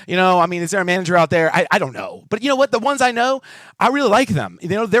everyone, is there a manager out there? I don't know. But you know what? The ones I know, I really like them.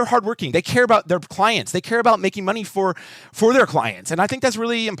 They're hardworking. They care about their clients. They care about making money for their clients. And I think that's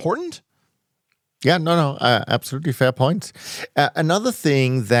really important. Yeah, no, absolutely fair points. Another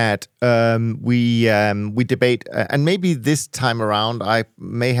thing that we debate, and maybe this time around, I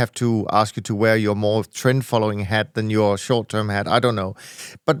may have to ask you to wear your more trend following hat than your short term hat. I don't know,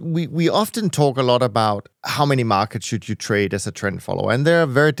 but we often talk a lot about how many markets should you trade as a trend follower, and there are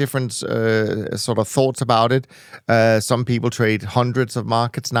very different sort of thoughts about it. Some people trade hundreds of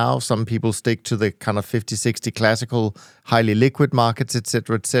markets now. Some people stick to the kind of 50, 60 classical, highly liquid markets,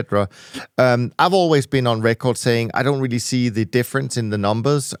 etc., etc. I've always been on record saying I don't really see the difference in the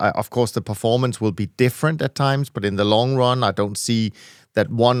numbers. Of course, the performance will be different at times, but in the long run, I don't see that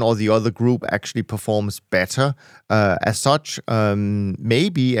one or the other group actually performs better as such.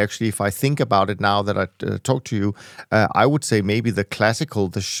 Maybe, actually, if I think about it now that I talk to you, I would say maybe the classical,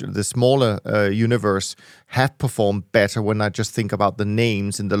 the smaller universe have performed better when I just think about the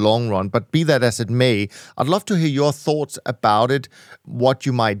names in the long run. But be that as it may, I'd love to hear your thoughts about it, what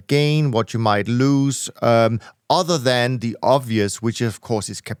you might gain, what you might lose, other than the obvious, which of course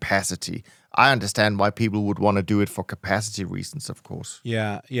is capacity. I understand why people would want to do it for capacity reasons, of course.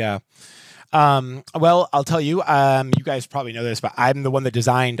 Yeah. Well, I'll tell you, you guys probably know this, but I'm the one that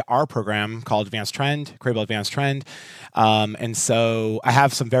designed our program called Advanced Trend, Crabel Advanced Trend. And so I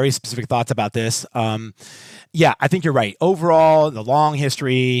have some very specific thoughts about this. Yeah, I think you're right. Overall, the long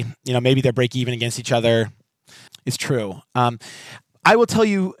history, maybe they're break even against each other. It's true. I will tell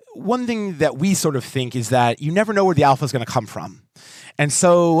you one thing that we sort of think is that you never know where the alpha is going to come from. And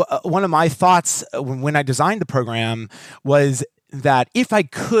so one of my thoughts when I designed the program was that if I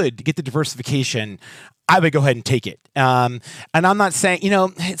could get the diversification, I would go ahead and take it. And I'm not saying,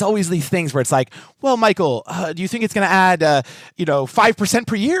 it's always these things where it's like, well, Michael, do you think it's going to add, 5%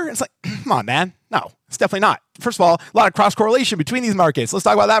 per year? It's like, come on, man. No, it's definitely not. First of all, a lot of cross correlation between these markets. Let's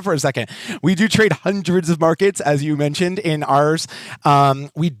talk about that for a second. We do trade hundreds of markets, as you mentioned, in ours.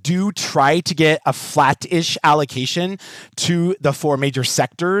 We do try to get a flat-ish allocation to the four major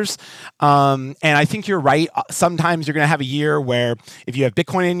sectors. And I think you're right. Sometimes you're going to have a year where if you have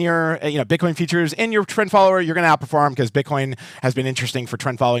Bitcoin in your, Bitcoin futures in your trend follower, you're going to outperform because Bitcoin has been interesting for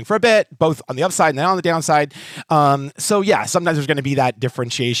trend following for a bit, both on the upside and then on the downside. So yeah, sometimes there's going to be that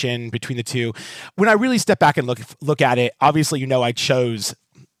differentiation between the two. When I really step back and look at it, obviously, I chose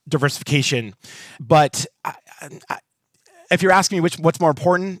diversification, but if you're asking me what's more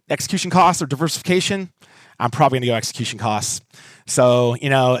important, execution costs or diversification, I'm probably going to go execution costs. So,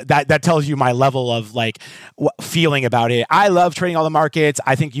 that tells you my level of feeling about it. I love trading all the markets.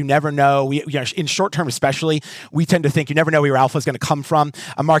 I think you never know. In short term, especially, we tend to think you never know where your alpha is going to come from.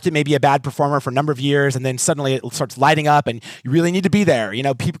 A market may be a bad performer for a number of years, and then suddenly it starts lighting up, and you really need to be there.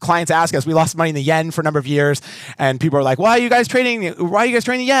 Clients ask us, we lost money in the yen for a number of years, and people are like, why are you guys trading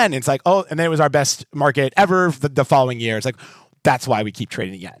the yen? And it's like, oh, and then it was our best market ever the following year. It's like, that's why we keep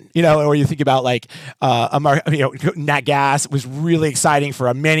trading the yen, or you think about nat gas was really exciting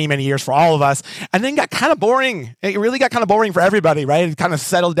for many, many years for all of us, and then got kind of boring. It really got kind of boring for everybody, right? It kind of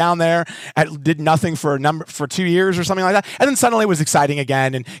settled down there and did nothing for 2 years or something like that, and then suddenly it was exciting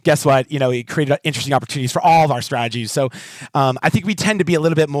again. And guess what? It created interesting opportunities for all of our strategies. So I think we tend to be a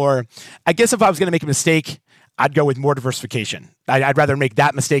little bit more. I guess if I was going to make a mistake, I'd go with more diversification. I'd rather make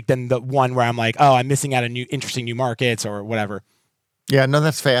that mistake than the one where I'm like, oh, I'm missing out on interesting new markets or whatever. Yeah, no,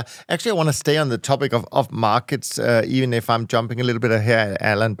 that's fair. Actually, I want to stay on the topic of markets, even if I'm jumping a little bit ahead,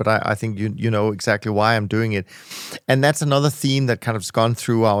 Alan, but I think you know exactly why I'm doing it. And that's another theme that kind of has gone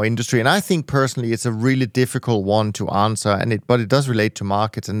through our industry. And I think personally it's a really difficult one to answer, but it does relate to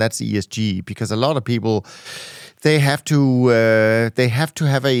markets, and that's ESG, because a lot of people, they have to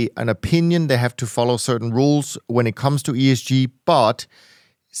have an opinion, they have to follow certain rules when it comes to ESG, but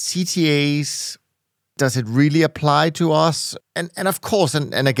CTAs, does it really apply to us? And of course,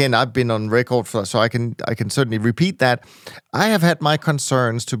 and again, I've been on record so I can certainly repeat that. I have had my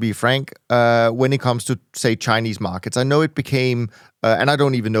concerns, to be frank, when it comes to, say, Chinese markets. I know it became, and I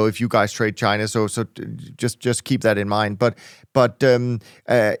don't even know if you guys trade China, so just keep that in mind. But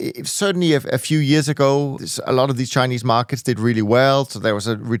certainly a few years ago, a lot of these Chinese markets did really well. So there was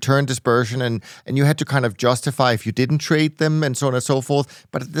a return dispersion, and you had to kind of justify if you didn't trade them and so on and so forth.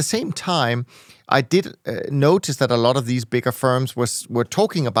 But at the same time, I did notice that a lot of these bigger firms were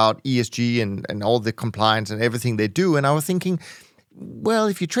talking about ESG and all the compliance and everything they do. And I was thinking, well,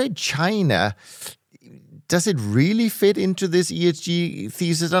 if you trade China, does it really fit into this ESG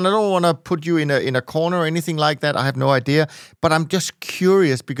thesis? And I don't want to put you in a corner or anything like that. I have no idea. But I'm just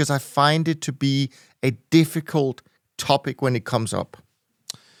curious because I find it to be a difficult topic when it comes up.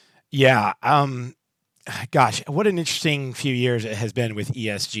 Yeah. Gosh, what an interesting few years it has been with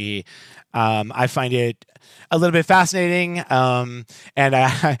ESG. I find it a little bit fascinating, and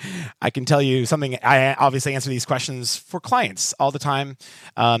I can tell you something. I obviously answer these questions for clients all the time.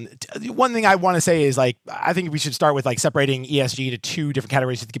 One thing I want to say is I think we should start with separating ESG to two different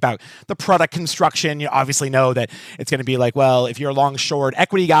categories to think about the product construction. You obviously know that it's going to be well, if you're a long short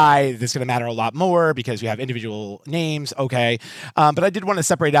equity guy, this is going to matter a lot more because you have individual names. Okay, but I did want to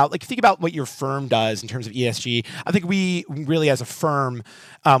separate out. Think about what your firm does in terms of ESG. I think we really, as a firm,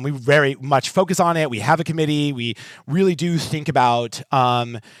 we very much focus on it. We have a committee. We really do think about all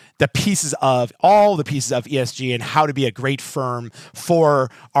the pieces of ESG and how to be a great firm for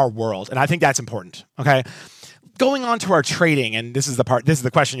our world. And I think that's important. Okay. Going on to our trading, and this is the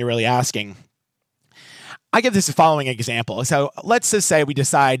question you're really asking. I give this the following example. So let's just say we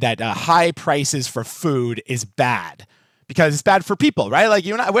decide that high prices for food is bad, because it's bad for people, right?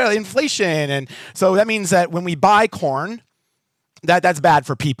 You and I, inflation. And so that means that when we buy corn, that's bad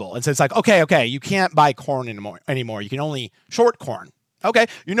for people. And so it's okay, you can't buy corn anymore. You can only short corn. Okay,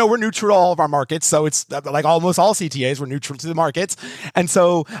 we're neutral to all of our markets, so it's almost all CTAs, we're neutral to the markets. And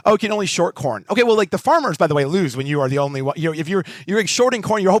so, you can only short corn. Okay, well, the farmers, by the way, lose when you are the only one. If you're shorting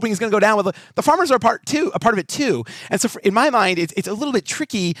corn, you're hoping it's going to go down. Well, the farmers are a part of it too. And so, in my mind, it's a little bit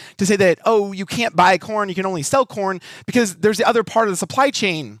tricky to say that, you can't buy corn, you can only sell corn, because there's the other part of the supply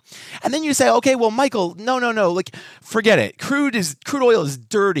chain. And then you say, okay, well, Michael, no, forget it. Crude oil is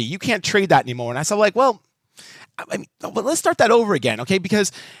dirty. You can't trade that anymore. And I said, let's start that over again, okay?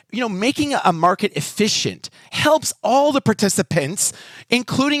 Because, making a market efficient helps all the participants,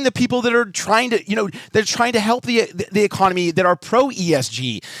 including the people that are trying to help the economy, that are pro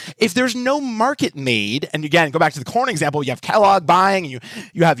ESG. If there's no market made, and again, go back to the corn example, you have Kellogg buying, and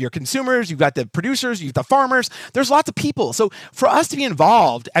you have your consumers, you've got the producers, you've got the farmers. There's lots of people. So for us to be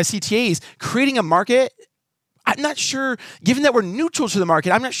involved as CTAs, creating a market, I'm not sure, given that we're neutral to the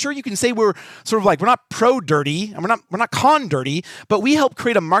market, I'm not sure you can say we're sort of we're not pro-dirty, and we're not con-dirty, but we help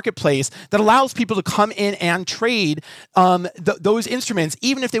create a marketplace that allows people to come in and trade those instruments,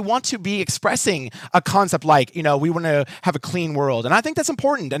 even if they want to be expressing a concept we want to have a clean world. And I think that's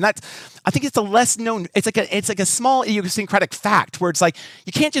important. And I think it's a less known, it's like a small idiosyncratic fact where it's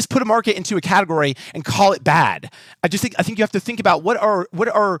you can't just put a market into a category and call it bad. I think you have to think about what are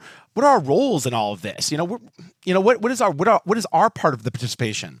our roles in all of this? What is our part of the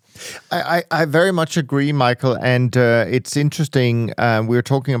participation? I very much agree, Michael, and it's interesting. We were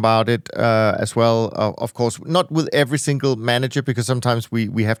talking about it as well. Of course, not with every single manager, because sometimes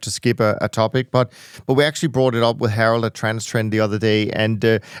we have to skip a topic. But we actually brought it up with Harold at TransTrend the other day, and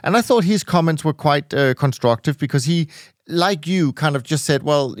I thought his comments were quite constructive, because he, like you, kind of just said,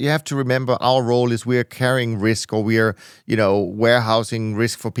 well, you have to remember our role is we're carrying risk, or we're, warehousing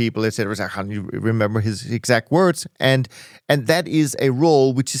risk for people, etc. I can't remember his exact words. And that is a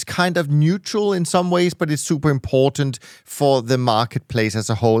role which is kind of neutral in some ways, but it's super important for the marketplace as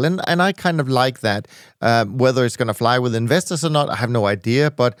a whole. And I kind of like that. Whether it's going to fly with investors or not, I have no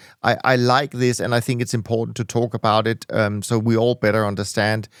idea, but I like this, and I think it's important to talk about it, so we all better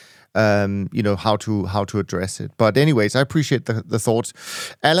understand how to address it. But anyways, I appreciate the thoughts.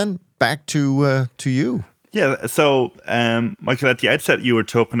 Alan, back to you. Yeah. So, Michael, at the outset, you were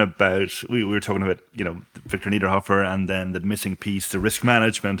talking about we were talking about Victor Niederhofer, and then the missing piece, the risk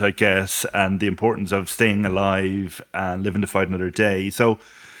management, I guess, and the importance of staying alive and living to fight another day. So,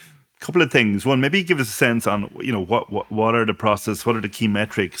 a couple of things. One, maybe give us a sense on what are the process, what are the key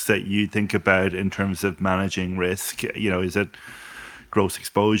metrics that you think about in terms of managing risk? Is it gross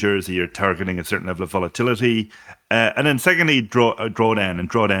exposures? You're targeting a certain level of volatility, and then secondly, drawdown and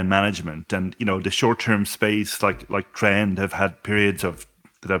drawdown management, and the short-term space like trend have had periods that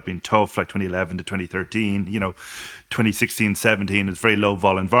have been tough, like 2011 to 2013. 2016, 17 is very low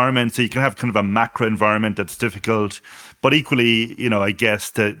vol environment, so you can have kind of a macro environment that's difficult, but equally, I guess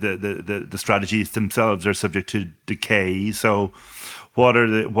the strategies themselves are subject to decay. So, what are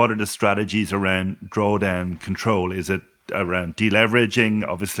the strategies around drawdown control? Is it around deleveraging?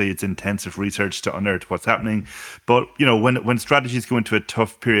 Obviously, it's intensive research to unearth what's happening. But when strategies go into a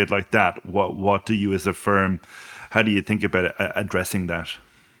tough period like that, what do you as a firm? How do you think about addressing that?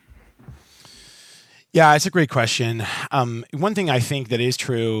 Yeah, it's a great question. One thing I think that is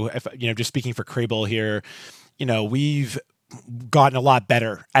true, if just speaking for Crabel here, we've gotten a lot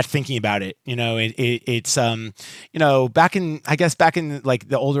better at thinking about it. It's back in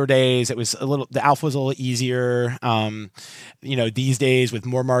the older days, it was the alpha was a little easier. These days with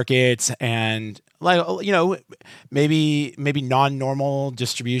more markets and maybe non-normal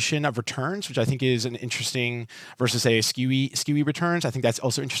distribution of returns, which I think is an interesting versus say skewy returns. I think that's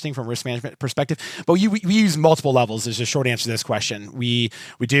also interesting from a risk management perspective. But we use multiple levels. Is a short answer to this question. We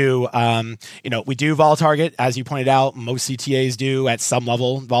do vol target, as you pointed out. Most CTAs do at some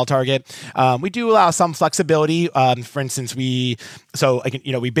level vol target. We do allow some flexibility. For instance, we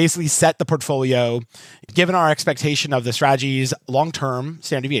basically set the portfolio given our expectation of the strategy's long-term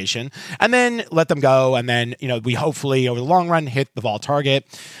standard deviation, and then let them go, and then we hopefully over the long run hit the vol target.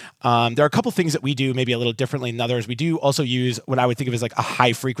 There are a couple things that we do maybe a little differently than others. We do also use what I would think of as like a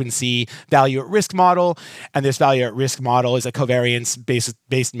high frequency value at risk model, and this value at risk model is a covariance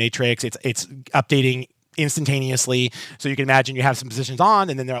based matrix. It's updating instantaneously. So you can imagine you have some positions on,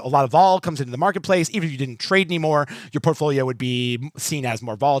 and then a lot of vol comes into the marketplace. Even if you didn't trade anymore, your portfolio would be seen as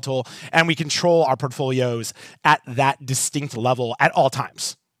more volatile. And we control our portfolios at that distinct level at all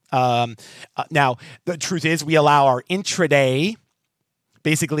times. Now, the truth is we allow our intraday,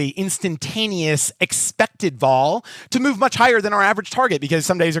 basically instantaneous expected vol to move much higher than our average target, because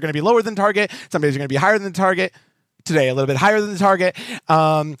some days are going to be lower than target, some days are going to be higher than the target. Today, a little bit higher than the target.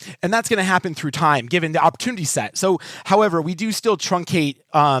 And that's going to happen through time, given the opportunity set. So, however, we do still truncate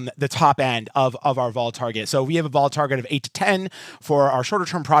the top end of our vol target. So we have a vol target of 8 to 10 for our shorter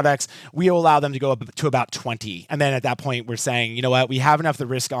term products. We will allow them to go up to about 20. And then at that point, we're saying, you know what, we have enough of the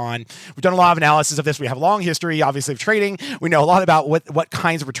risk on. We've done a lot of analysis of this. We have a long history, obviously, of trading. We know a lot about what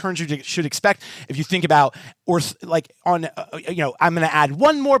kinds of returns you should expect. If you think about, I'm going to add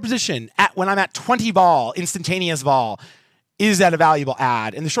one more position when I'm at 20 vol, instantaneous vol. Is that a valuable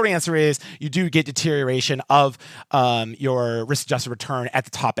add? And the short answer is you do get deterioration of your risk-adjusted return at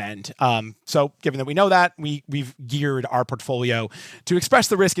the top end. So given that we know that, we've geared our portfolio to express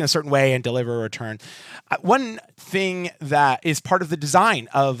the risk in a certain way and deliver a return. One thing that is part of the design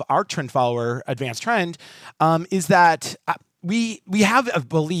of our trend follower advanced trend is that we have a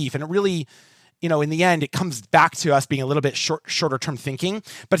belief, and it really, in the end, it comes back to us being a little bit shorter term thinking.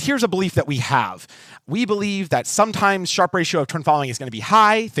 But here's a belief that we have. We believe that sometimes Sharpe ratio of trend following is going to be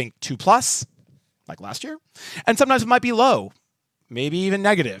high, think 2+, like last year. And sometimes it might be low, maybe even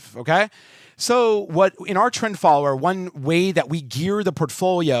negative, okay? So what in our trend follower, one way that we gear the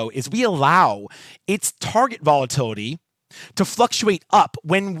portfolio is we allow its target volatility to fluctuate up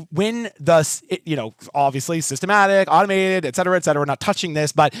when obviously systematic, automated, et cetera, we're not touching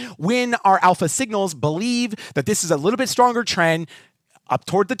this, but when our alpha signals believe that this is a little bit stronger trend up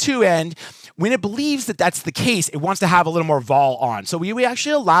toward the 2 end, when it believes that that's the case, it wants to have a little more vol on. So we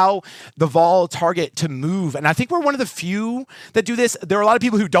actually allow the vol target to move. And I think we're one of the few that do this. There are a lot of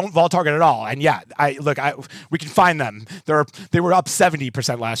people who don't vol target at all. And yeah, we can find them. They were up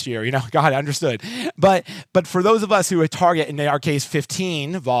 70% last year. God, I understood. But for those of us who target, in our case,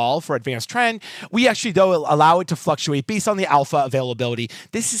 15 vol for advanced trend, we actually, though, allow it to fluctuate based on the alpha availability.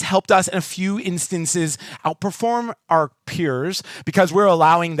 This has helped us in a few instances outperform our peers because we're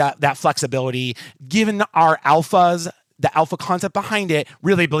allowing that flexibility, given our alphas, the alpha concept behind it,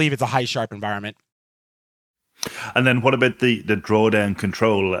 really believe it's a high Sharpe environment. And then what about the drawdown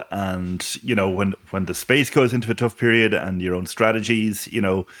control? And, when the space goes into a tough period and your own strategies,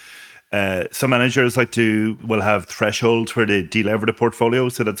 some managers will have thresholds where they delever the portfolio.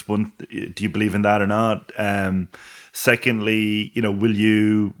 So that's one. Do you believe in that or not? Secondly, will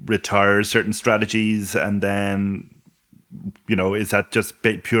you retire certain strategies and then, is that just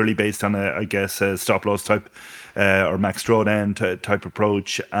purely based on a stop loss type or max drawdown type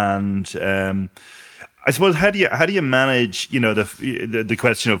approach? And I suppose how do you manage the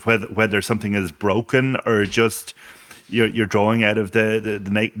question of whether something is broken or just you're drawing out of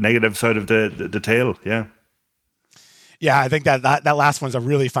the negative side of the tail? Yeah, I think that last one's a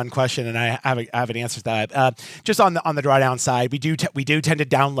really fun question, and I have an answer to that. Just on the drawdown side, we do tend to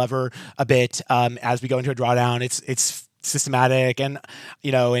down lever a bit as we go into a drawdown. It's systematic, and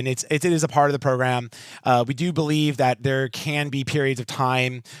it is a part of the program. We do believe that there can be periods of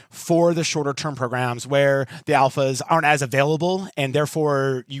time for the shorter term programs where the alphas aren't as available, and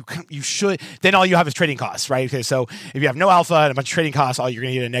therefore you should. Then all you have is trading costs, right? Okay, so if you have no alpha and a bunch of trading costs, all you're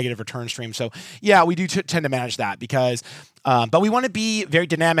going to get a negative return stream. So yeah, we do tend to manage that because. But we want to be very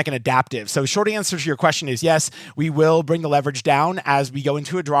dynamic and adaptive. So short answer to your question is yes, we will bring the leverage down as we go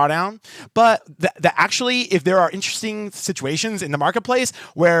into a drawdown. But actually, if there are interesting situations in the marketplace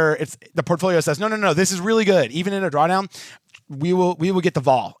where the portfolio says, no, this is really good, even in a drawdown, we will get the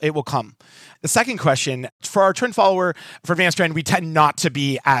vol. It will come. The second question, for our trend follower, for advanced trend, we tend not to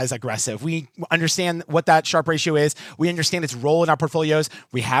be as aggressive. We understand what that Sharpe ratio is. We understand its role in our portfolios.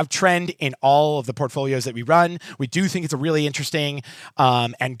 We have trend in all of the portfolios that we run. We do think it's a really interesting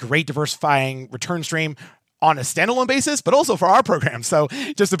and great diversifying return stream on a standalone basis, but also for our program. So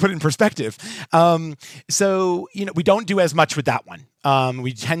just to put it in perspective. We don't do as much with that one.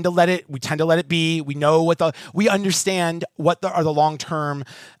 We tend to let it be. We know we understand what are the long-term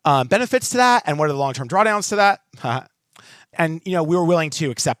benefits to that and what are the long-term drawdowns to that. And, we were willing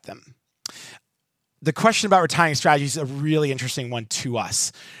to accept them. The question about retiring strategies is a really interesting one to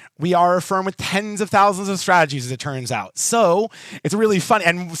us. We are a firm with tens of thousands of strategies, as it turns out. So it's really fun.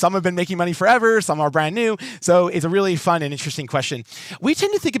 And some have been making money forever. Some are brand new. So it's a really fun and interesting question. We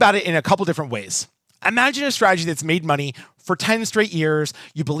tend to think about it in a couple different ways. Imagine a strategy that's made money for 10 straight years.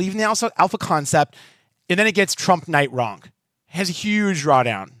 You believe in the alpha concept, and then it gets Trump night wrong. It has a huge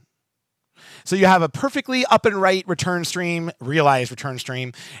drawdown. So you have a perfectly up and right return stream, realized return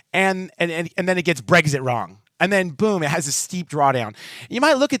stream, and then it gets Brexit wrong. And then boom, it has a steep drawdown. You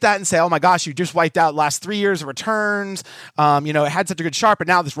might look at that and say, oh my gosh, you just wiped out last 3 years of returns. It had such a good Sharpe, but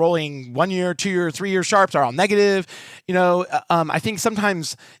now this rolling 1 year, 2 year, 3 year Sharpes are all negative. I think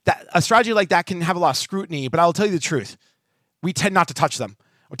sometimes that a strategy like that can have a lot of scrutiny, but I'll tell you the truth. We tend not to touch them.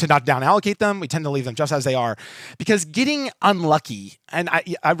 We tend not to down allocate them. We tend to leave them just as they are, because getting unlucky, and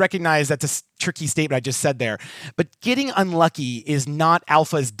I recognize that's a tricky statement I just said there, but getting unlucky is not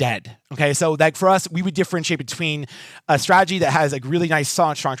alpha's dead. Okay, so like for us, we would differentiate between a strategy that has a really nice,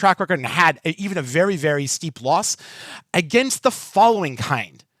 solid, strong track record and had even a very, very steep loss against the following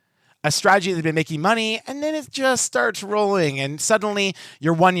kind. A strategy that's been making money, and then it just starts rolling, and suddenly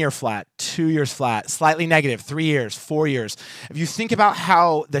you're 1 year flat, 2 years flat, slightly negative, 3 years, 4 years. If you think about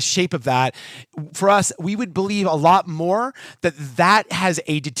how the shape of that, for us, we would believe a lot more that has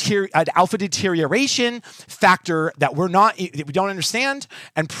an alpha deterioration factor that we don't understand,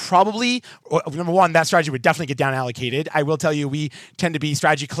 and probably, number one, that strategy would definitely get down allocated. I will tell you, we tend to be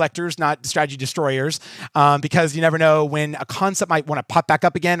strategy collectors, not strategy destroyers, because you never know when a concept might want to pop back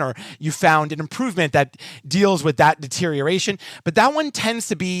up again, or you found an improvement that deals with that deterioration. But that one tends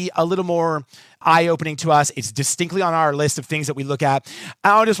to be a little more eye-opening to us. It's distinctly on our list of things that we look at.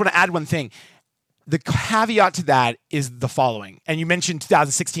 I just want to add one thing. The caveat to that is the following. And you mentioned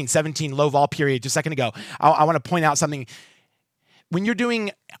 2016, 17 low vol period just a second ago. I want to point out something. When you're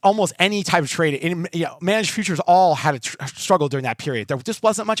doing almost any type of trade, managed futures all had a struggle during that period. There just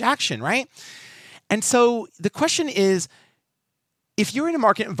wasn't much action, right? And so the question is, if you're in a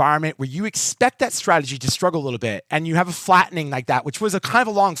market environment where you expect that strategy to struggle a little bit, and you have a flattening like that, which was a kind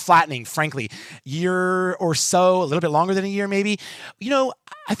of a long flattening, frankly, year or so, a little bit longer than a year maybe,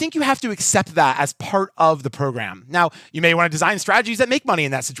 I think you have to accept that as part of the program. Now, you may want to design strategies that make money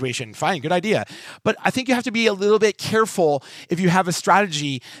in that situation. Fine, good idea. But I think you have to be a little bit careful if you have a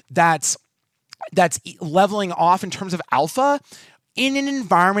strategy that's leveling off in terms of alpha in an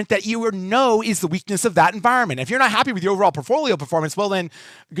environment that you know is the weakness of that environment. If you're not happy with your overall portfolio performance, well then,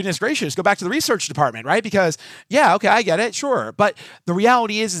 goodness gracious, go back to the research department, right? Because, yeah, okay, I get it, sure. But the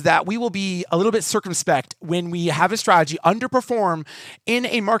reality is that we will be a little bit circumspect when we have a strategy underperform in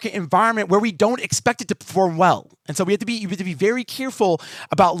a market environment where we don't expect it to perform well. And so you have to be very careful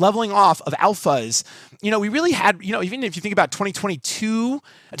about leveling off of alphas. We really had, even if you think about 2020,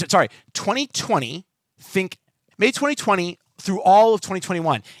 May 2020, through all of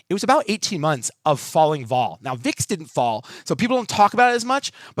 2021, it was about 18 months of falling vol. Now, VIX didn't fall, so people don't talk about it as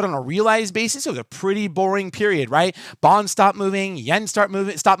much, but on a realized basis, it was a pretty boring period, right? Bonds stopped moving, yen stopped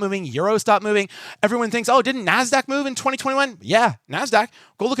moving, euro stopped moving. Everyone thinks, oh, didn't NASDAQ move in 2021? Yeah, NASDAQ.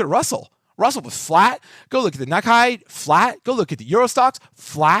 Go look at Russell. Russell was flat. Go look at the Nikkei, flat. Go look at the Euro stocks,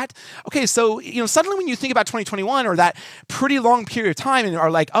 flat. Okay, so suddenly when you think about 2021 or that pretty long period of time and are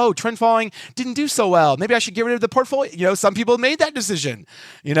like, oh, trend following didn't do so well. Maybe I should get rid of the portfolio. Some people made that decision.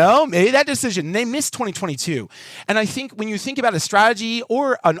 And they missed 2022. And I think when you think about a strategy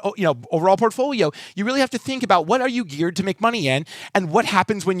or an overall portfolio, you really have to think about what are you geared to make money in, and what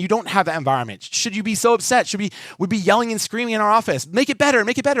happens when you don't have that environment. Should you be so upset? Should we be yelling and screaming in our office, make it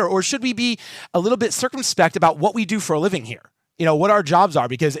better, or should we be a little bit circumspect about what we do for a living here? What our jobs are,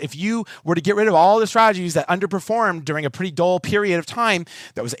 because if you were to get rid of all the strategies that underperformed during a pretty dull period of time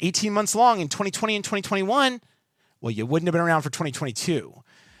that was 18 months long in 2020 and 2021, well, you wouldn't have been around for 2022.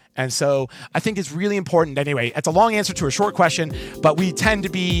 And so I think it's really important. Anyway, it's a long answer to a short question, but we tend to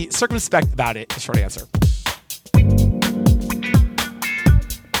be circumspect about it. The short answer.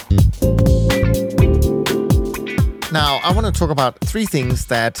 Now, I want to talk about three things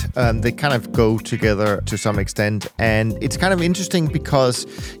that they kind of go together to some extent. And it's kind of interesting because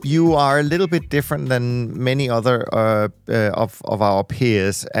you are a little bit different than many other of our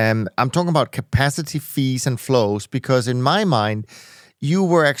peers. I'm talking about capacity fees and flows because in my mind, you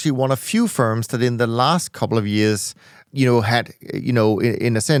were actually one of few firms that in the last couple of years had,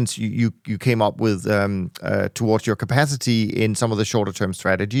 in a sense, you came up with towards your capacity in some of the shorter term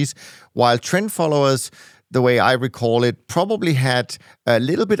strategies, while trend followers, the way I recall it, probably had a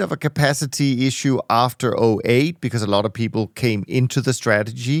little bit of a capacity issue after '08 because a lot of people came into the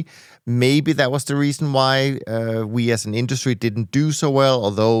strategy. Maybe that was the reason why we as an industry didn't do so well,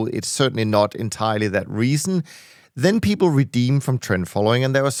 although it's certainly not entirely that reason. Then people redeemed from trend following,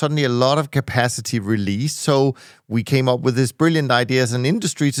 and there was suddenly a lot of capacity released. So we came up with this brilliant idea as an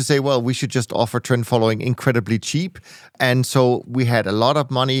industry to say, well, we should just offer trend following incredibly cheap. And so we had a lot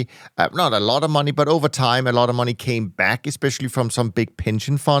of money, not a lot of money, but over time, a lot of money came back, especially from some big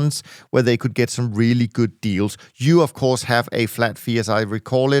pension funds where they could get some really good deals. You, of course, have a flat fee, as I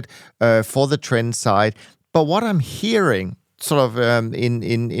recall it, for the trend side. But what I'm hearing sort of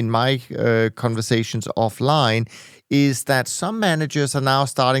in my conversations offline is that some managers are now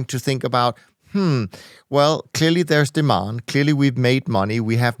starting to think about, well, clearly there's demand. Clearly we've made money.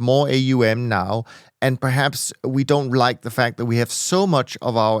 We have more AUM now. And perhaps we don't like the fact that we have so much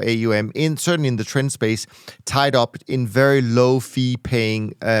of our AUM, certainly in the trend space, tied up in very low fee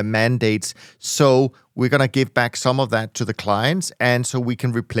paying mandates. So we're going to give back some of that to the clients, and so we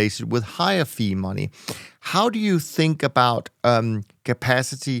can replace it with higher fee money. How do you think about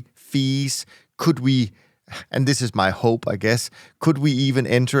capacity fees? Could we, and this is my hope, I guess, could we even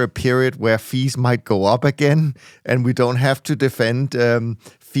enter a period where fees might go up again and we don't have to defend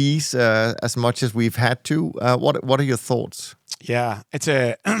fees as much as we've had to? What are your thoughts? Yeah, it's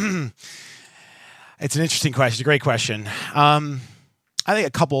an interesting question, a great question. I think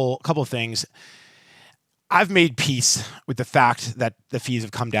a couple of things. I've made peace with the fact that the fees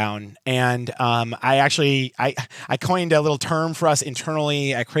have come down, and I coined a little term for us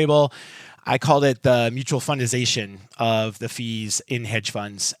internally at Crabel. I called it the mutual fundization of the fees in hedge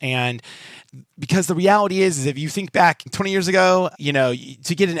funds. And because the reality is if you think back 20 years ago,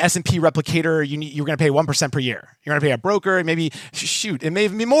 to get an S&P replicator, you're going to pay 1% per year. You're going to pay a broker, and maybe, it may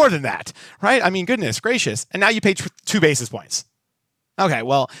even be more than that, right? I mean, goodness gracious. And now you pay 2 basis points. Okay,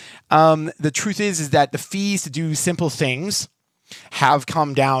 well, the truth is that the fees to do simple things have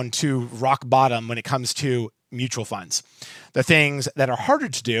come down to rock bottom when it comes to mutual funds. The things that are harder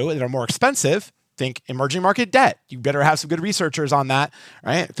to do, that are more expensive, think emerging market debt. You better have some good researchers on that,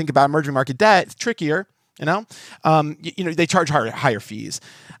 right? Think about emerging market debt. It's trickier, they charge higher fees.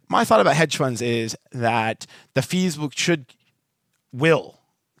 My thought about hedge funds is that the fees will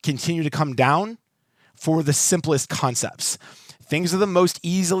continue to come down for the simplest concepts. Things that are the most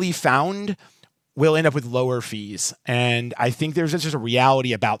easily found will end up with lower fees. And I think there's just a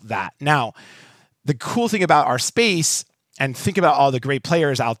reality about that. Now, the cool thing about our space, and think about all the great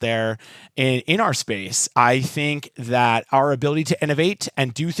players out there in our space, I think that our ability to innovate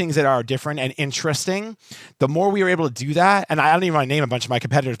and do things that are different and interesting, the more we are able to do that, and I don't even want to name a bunch of my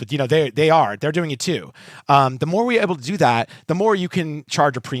competitors, but they're doing it too. The more we're able to do that, the more you can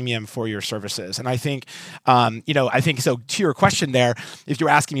charge a premium for your services. And I think, so to your question there, if you're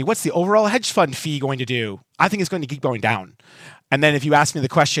asking me, what's the overall hedge fund fee going to do? I think it's going to keep going down. And then if you ask me the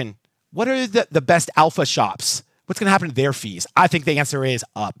question, what are the best alpha shops? What's going to happen to their fees? I think the answer is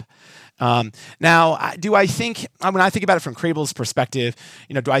up. Now, do I think, when I think about it from Crabel's perspective,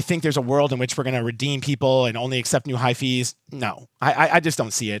 do I think there's a world in which we're going to redeem people and only accept new high fees? No, I just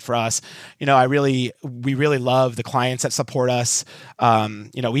don't see it for us. We really love the clients that support us.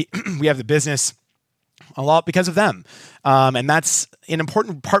 We have the business a lot because of them. And that's an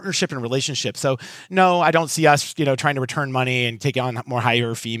important partnership and relationship. So no, I don't see us, trying to return money and take on more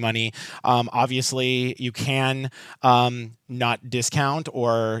higher fee money. Obviously you can, not discount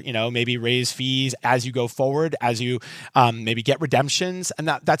or, maybe raise fees as you go forward, as you, maybe get redemptions. And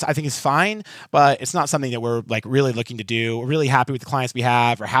that's, I think is fine, but it's not something that we're really looking to do. We're really happy with the clients we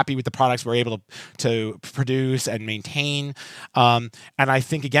have. We're happy with the products we're able to produce and maintain. And I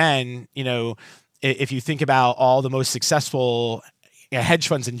think again, if you think about all the most successful hedge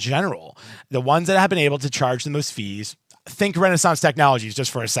funds in general, the ones that have been able to charge the most fees, think Renaissance Technologies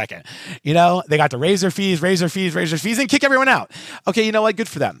just for a second. They got to raise their fees, and kick everyone out. Okay, you know what? Good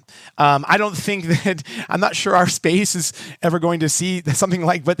for them. I don't think that, I'm not sure our space is ever going to see something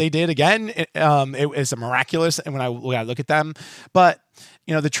like what they did again. It was miraculous, and when I look at them. But,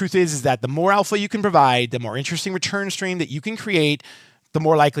 the truth is that the more alpha you can provide, the more interesting return stream that you can create, the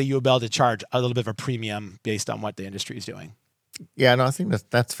more likely you will be able to charge a little bit of a premium based on what the industry is doing. Yeah, no, I think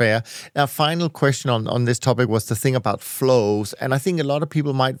that's fair. Now, final question on this topic was the thing about flows. And I think a lot of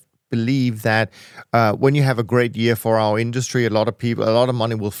people might believe that when you have a great year for our industry, a lot of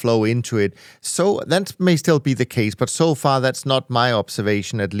money will flow into it. So that may still be the case, but so far that's not my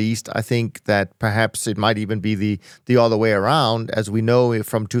observation. At least I think that perhaps it might even be the other way around. As we know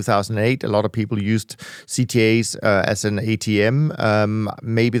from 2008, a lot of people used CTAs as an ATM.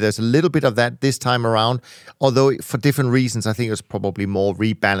 Maybe there's a little bit of that this time around, although for different reasons. I think it was probably more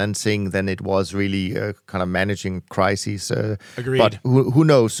rebalancing than it was really kind of managing crises. Agreed. But who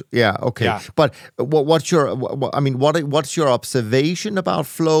knows? Yeah. Okay. Yeah. But what's your observation about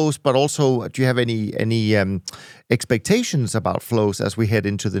flows? But also, do you have any expectations about flows as we head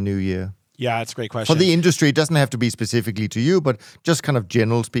into the new year? Yeah, that's a great question. For the industry, it doesn't have to be specifically to you, but just kind of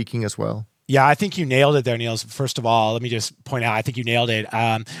general speaking as well. Yeah, I think you nailed it there, Niels. First of all, let me just point out, I think you nailed it.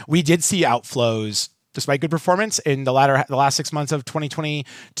 We did see outflows despite good performance in the last 6 months of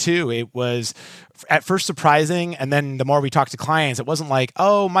 2022. It was at first surprising. And then the more we talked to clients, it wasn't like,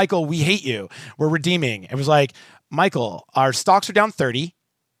 oh, Michael, we hate you, we're redeeming. It was like, Michael, our stocks are down 30,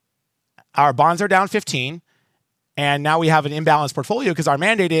 our bonds are down 15, and now we have an imbalanced portfolio because our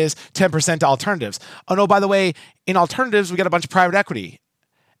mandate is 10% to alternatives. Oh no, by the way, in alternatives, we got a bunch of private equity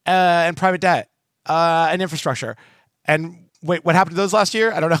and private debt and infrastructure. And wait, what happened to those last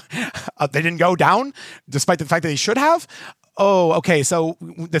year? I don't know. They didn't go down despite the fact that they should have. Oh, okay. So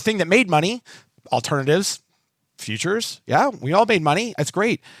the thing that made money, alternatives, futures. Yeah, we all made money. That's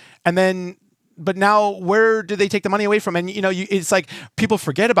great. And then, but now where do they take the money away from? And, it's like people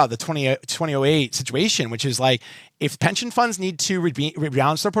forget about the 2008 situation, which is like if pension funds need to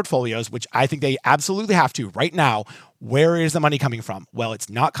rebalance their portfolios, which I think they absolutely have to right now, where is the money coming from? Well, it's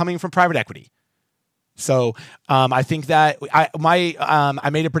not coming from private equity. So I think that I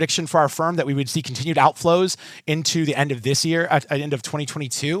made a prediction for our firm that we would see continued outflows into the end of this year, at the end of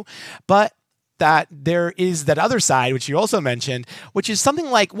 2022. But that there is that other side, which you also mentioned, which is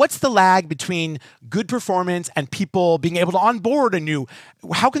something like, what's the lag between good performance and people being able to onboard a new?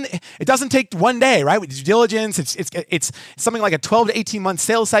 It doesn't take one day, right? With due diligence, it's something like a 12 to 18 month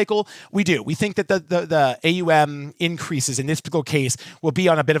sales cycle. We think that the AUM increases in this particular case will be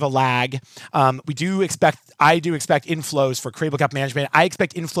on a bit of a lag. I do expect inflows for Crabel Capital Management. I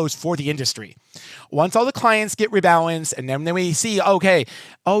expect inflows for the industry. Once all the clients get rebalanced, and then we see, okay,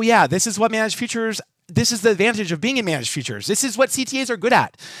 oh yeah, this is what managed futures. This is the advantage of being in managed futures. This is what CTAs are good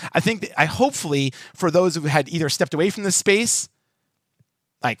at. I hopefully for those who had either stepped away from this space,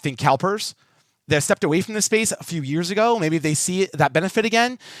 like think CalPERS, that stepped away from the space a few years ago, maybe if they see that benefit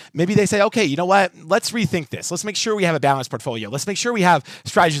again, maybe they say, okay, you know what? Let's rethink this. Let's make sure we have a balanced portfolio. Let's make sure we have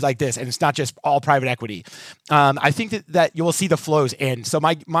strategies like this, and it's not just all private equity. I think that you will see the flows in. So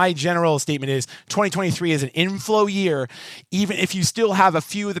my general statement is 2023 is an inflow year, even if you still have a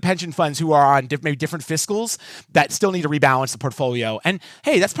few of the pension funds who are on maybe different fiscals that still need to rebalance the portfolio. And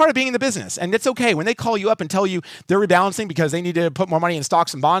hey, that's part of being in the business. And it's okay when they call you up and tell you they're rebalancing because they need to put more money in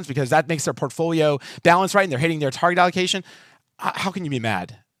stocks and bonds because that makes their portfolio balance right and they're hitting their target allocation. How can you be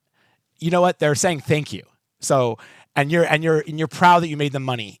mad? You know what? They're saying thank you. So, and you're proud that you made them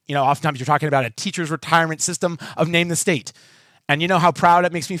money. Oftentimes you're talking about a teacher's retirement system of name the state. And you know how proud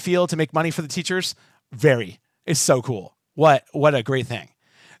it makes me feel to make money for the teachers? Very. It's so cool. What a great thing.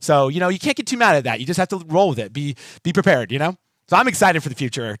 So, you can't get too mad at that. You just have to roll with it. Be prepared, So I'm excited for the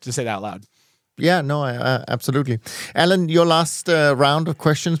future, to say that out loud. Yeah, no, absolutely. Alan, your last round of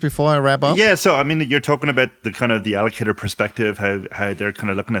questions before I wrap up? Yeah, so, you're talking about the kind of the allocator perspective, how they're kind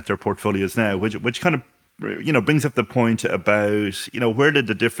of looking at their portfolios now, which kind of, brings up the point about, where did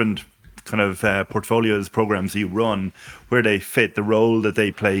the different kind of portfolios, programs you run, where they fit, the role that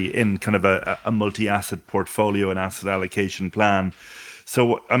they play in kind of a multi-asset portfolio and asset allocation plan. So,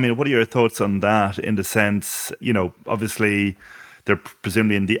 what are your thoughts on that in the sense, obviously, they're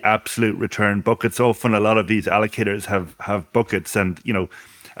presumably in the absolute return buckets. Often a lot of these allocators have buckets, and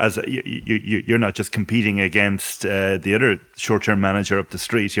as you're not just competing against the other short-term manager up the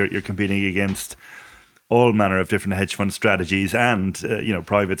street. You're competing against all manner of different hedge fund strategies and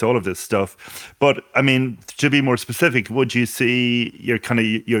privates, all of this stuff. But to be more specific, would you see your kind of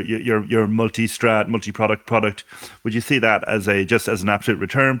your multi-strat, multi-product product? Would you see that as just as an absolute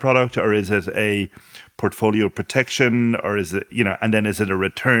return product, or is it a portfolio protection, or is it, and then is it a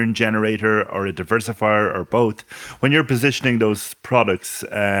return generator or a diversifier or both? When you're positioning those products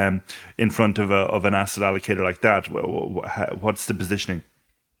in front of an asset allocator like that, what's the positioning?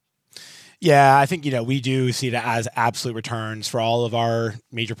 Yeah, I think, we do see it as absolute returns for all of our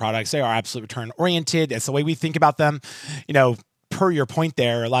major products. They are absolute return oriented. It's the way we think about them. per your point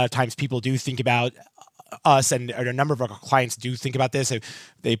there, a lot of times people do think about us, and a number of our clients do think about this.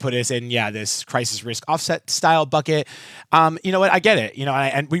 They put us in, this crisis risk offset style bucket. You know what? I get it.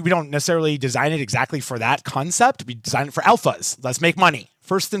 And we don't necessarily design it exactly for that concept. We design it for alphas. Let's make money.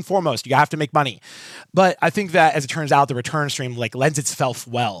 First and foremost, you have to make money. But I think that, as it turns out, the return stream lends itself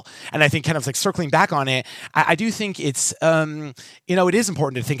well. And I think, kind of circling back on it, I do think it's, it is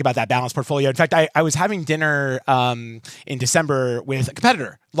important to think about that balanced portfolio. In fact, I was having dinner in December with a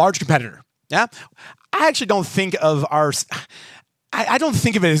competitor, large competitor. Yeah. I actually don't think of I don't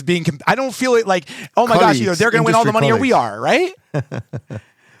think of it as being, I don't feel it like, oh my gosh, they're going to win all the money or we are, right?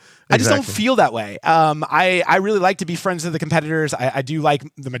 I just don't feel that way. I really like to be friends with the competitors. I do like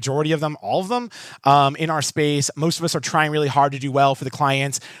the majority of them, all of them, in our space. Most of us are trying really hard to do well for the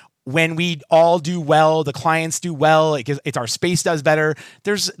clients. When we all do well, the clients do well, it's our space does better.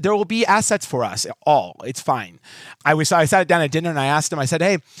 There will be assets for us all. It's fine. I sat down at dinner and I asked him, I said,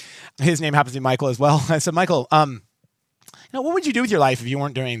 hey, his name happens to be Michael as well. I said, Michael, what would you do with your life if you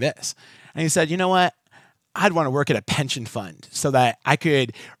weren't doing this? And he said, you know what? I'd want to work at a pension fund so that I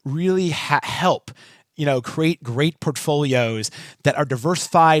could really help, create great portfolios that are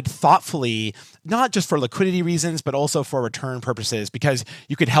diversified thoughtfully, not just for liquidity reasons, but also for return purposes, because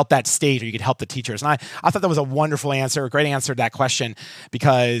you could help that state or you could help the teachers. And I thought that was a wonderful answer, a great answer to that question,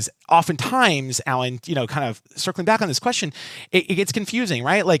 because oftentimes, Alan, kind of circling back on this question, it gets confusing,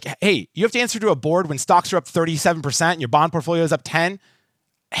 right? Like, hey, you have to answer to a board when stocks are up 37% and your bond portfolio is up 10%.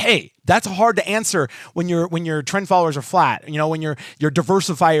 Hey, that's hard to answer when your trend followers are flat. When your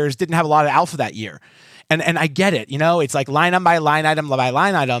diversifiers didn't have a lot of alpha that year, and I get it. It's like line item by line item by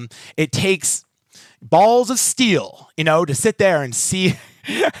line item. It takes balls of steel, to sit there and see.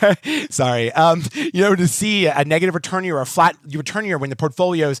 Sorry, to see a negative return year or a flat return year when the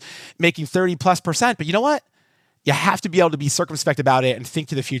portfolio's making 30+%. But you know what? You have to be able to be circumspect about it and think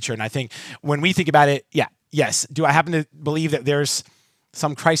to the future. And I think when we think about it, yes. Do I happen to believe that there's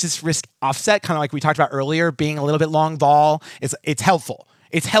some crisis risk offset, kind of like we talked about earlier, being a little bit long vol? It's helpful.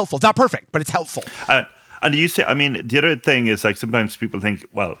 It's helpful. It's not perfect, but it's helpful. And you say, the other thing is, sometimes people think,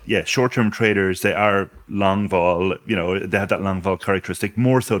 short-term traders, they are long vol, they have that long vol characteristic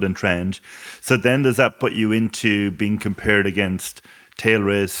more so than trend. So then does that put you into being compared against tail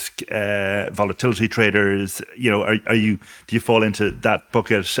risk, volatility traders? Do you fall into that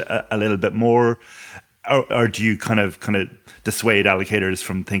bucket a little bit more? Or do you kind of dissuade allocators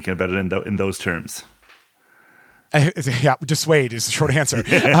from thinking about it in those terms? Dissuade is the short answer.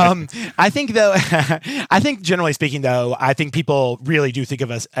 I think generally speaking, though, I think people really do think of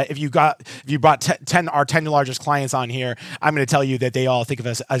us. If you brought 10 largest clients on here, I'm going to tell you that they all think of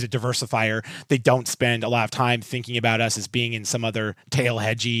us as a diversifier. They don't spend a lot of time thinking about us as being in some other tail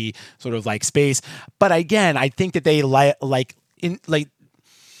hedgy sort of space. But again, I think that they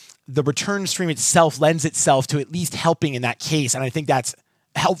the return stream itself lends itself to at least helping in that case. And I think that's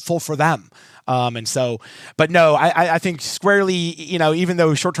helpful for them. But no, I think squarely, even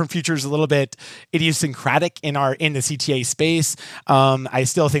though short-term futures is a little bit idiosyncratic in the CTA space, I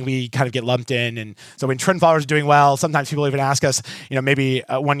still think we kind of get lumped in. And so when trend followers are doing well, sometimes people even ask us, maybe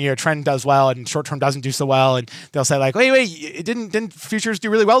 1 year trend does well and short-term doesn't do so well. And they'll say wait, didn't futures do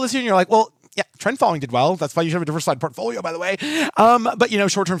really well this year? And you're like, well, yeah, trend following did well. That's why you should have a diversified portfolio, by the way. But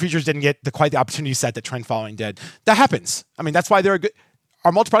short-term futures didn't get quite the opportunity set that trend following did. That happens. That's why they're a good.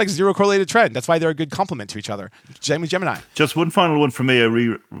 Our multi-product is zero correlated trend. That's why they're a good complement to each other. Same with Gemini. Just one final one for me. I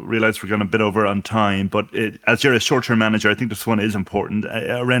realize we're going a bit over on time, but as you're a short-term manager, I think this one is important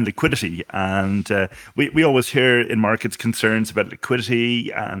around liquidity. And we always hear in markets concerns about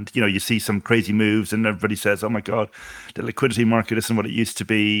liquidity, and you see some crazy moves, and everybody says, "Oh my God, the liquidity market isn't what it used to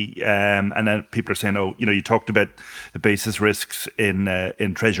be." And then people are saying, "Oh, you talked about the basis risks in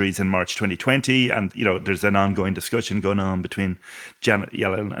treasuries in March 2020, and there's an ongoing discussion going on between Janet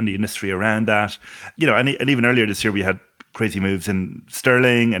Yellen and the industry around that." And even earlier this year we had crazy moves in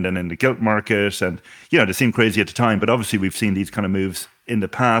sterling and then in the gilt market, and they seemed crazy at the time, but obviously we've seen these kind of moves in the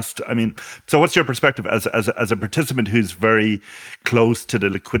past. So what's your perspective as a participant who's very close to the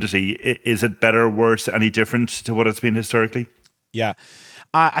liquidity? Is it better, worse, any different to what it's been historically? Yeah,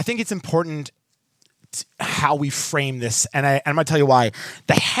 I think it's important how we frame this, and I'm going to tell you why.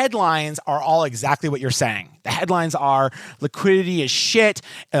 The headlines are all exactly what you're saying. The headlines are liquidity is shit.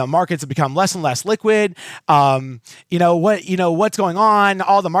 Markets have become less and less liquid. What's going on?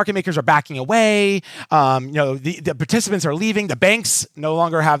 All the market makers are backing away. The participants are leaving. The banks no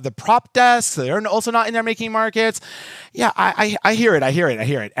longer have the prop desks. So they're also not in there making markets. Yeah, I hear it.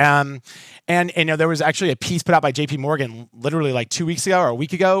 And there was actually a piece put out by JP Morgan literally 2 weeks ago or a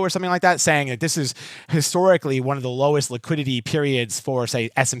week ago or something like that saying that this is historically one of the lowest liquidity periods for, say,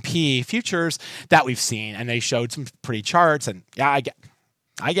 S&P futures that we've seen. And they showed some pretty charts. And yeah, I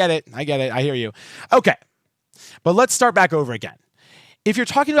get it. I hear you. Okay. But let's start back over again. If you're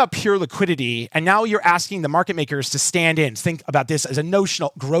talking about pure liquidity, and now you're asking the market makers to stand in, think about this as a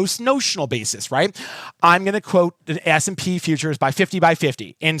gross notional basis, right? I'm going to quote the S&P futures by 50 by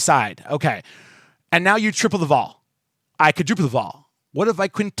 50 inside. Okay. And now you triple the vol. I quadruple the vol. What if I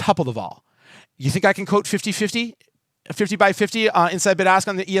quintuple the vol? You think I can quote 50-50? 50 by 50 inside bid ask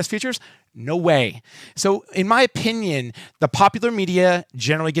on the ES futures? No way. So in my opinion, the popular media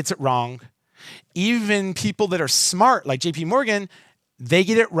generally gets it wrong. Even people that are smart, like JP Morgan, they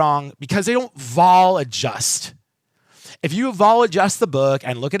get it wrong because they don't vol adjust. If you vol adjust the book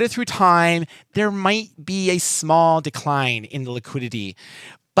and look at it through time, there might be a small decline in the liquidity.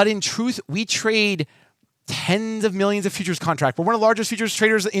 But in truth, we trade tens of millions of futures contracts. We're one of the largest futures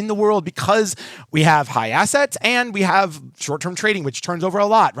traders in the world because we have high assets and we have short-term trading, which turns over a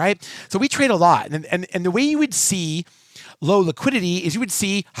lot, right? So we trade a lot. And the way you would see low liquidity is you would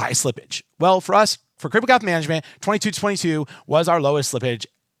see high slippage. Well, for us, for Crabel Capital Management, 22 was our lowest slippage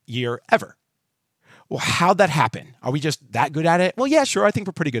year ever. Well, how'd that happen? Are we just that good at it? Well, yeah, sure. I think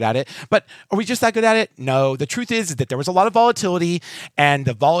we're pretty good at it. But are we just that good at it? No. The truth is that there was a lot of volatility, and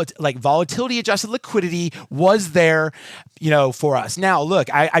the volatility adjusted liquidity was there, for us. Now, look,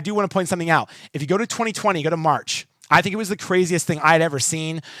 I do want to point something out. If you go to 2020, go to March, I think it was the craziest thing I'd ever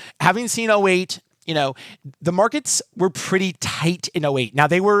seen. Having seen 08, the markets were pretty tight in 08. Now,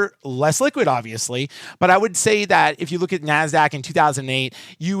 they were less liquid, obviously, but I would say that if you look at NASDAQ in 2008,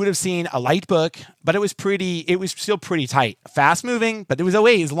 you would have seen a light book, but it was still pretty tight. Fast moving, but it was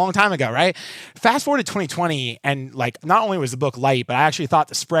 08, it was a long time ago, right? Fast forward to 2020, and not only was the book light, but I actually thought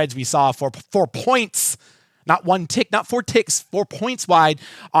the spreads we saw for 4 points, not one tick, not 4 ticks, 4 points wide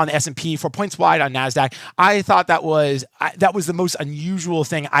on the S&P, 4 points wide on NASDAQ. I thought that was the most unusual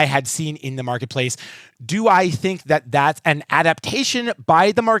thing I had seen in the marketplace. Do I think that that's an adaptation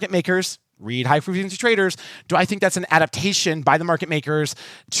by the market makers? Read high frequency traders. Do I think that's an adaptation by the market makers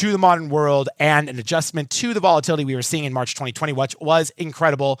to the modern world and an adjustment to the volatility we were seeing in March 2020, which was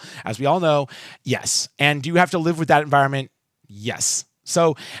incredible, as we all know? Yes. And do you have to live with that environment? Yes.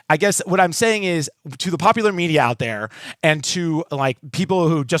 So I guess what I'm saying is, to the popular media out there and to people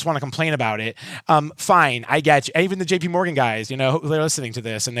who just want to complain about it, fine, I get you. Even the JP Morgan guys, they're listening to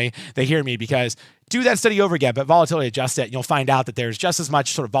this and they hear me, because do that study over again, but volatility adjust it, and you'll find out that there's just as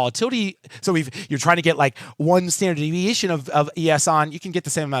much sort of volatility. So you're trying to get one standard deviation of ES on, you can get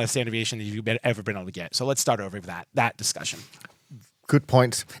the same amount of standard deviation that you've ever been able to get. So let's start over with that discussion. Good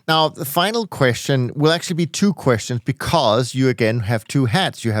points. Now, the final question will actually be 2 questions, because you, again, have 2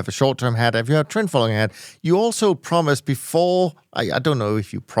 hats. You have a short-term hat and you have a trend-following hat. You also promised before, I don't know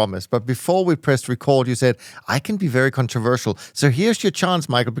if you promised, but before we pressed record, you said, I can be very controversial. So here's your chance,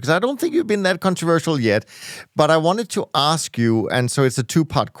 Michael, because I don't think you've been that controversial yet. But I wanted to ask you, and so it's a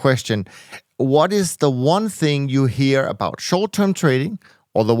 2-part question. What is the one thing you hear about short-term trading,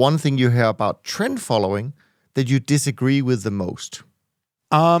 or the one thing you hear about trend following, that you disagree with the most?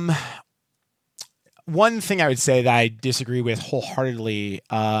 One thing I would say that I disagree with wholeheartedly,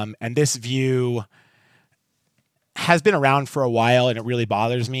 and this view has been around for a while and it really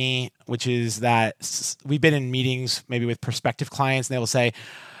bothers me, which is that we've been in meetings maybe with prospective clients, and they will say,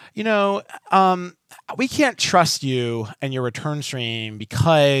 we can't trust you and your return stream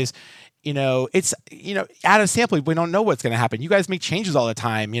because it's, out of sample, we don't know what's going to happen. You guys make changes all the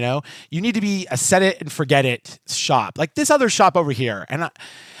time. You need to be a set it and forget it shop, like this other shop over here. And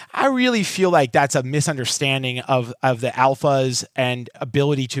I really feel like that's a misunderstanding of the alphas and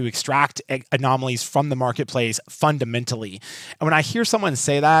ability to extract anomalies from the marketplace fundamentally. And when I hear someone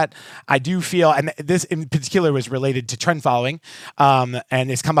say that, I do feel, and this in particular was related to trend following, and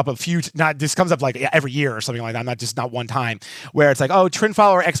it's come up this comes up every year or something like that, not one time, where it's trend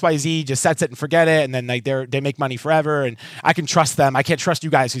follower XYZ just sets it and forget it, and then they make money forever, and I can trust them. I can't trust you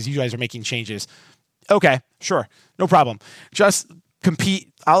guys because you guys are making changes. Okay, sure, no problem. Just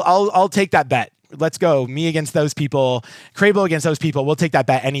compete. I'll take that bet. Let's go. Me against those people, Crabel against those people. We'll take that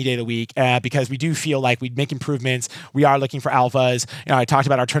bet any day of the week because we do feel like we'd make improvements. We are looking for alphas. I talked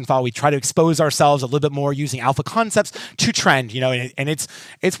about our trend follow. We try to expose ourselves a little bit more using alpha concepts to trend, and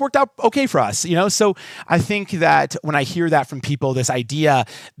it's worked out okay for us, So I think that when I hear that from people, this idea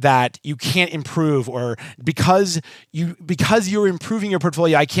that you can't improve, or because you're improving your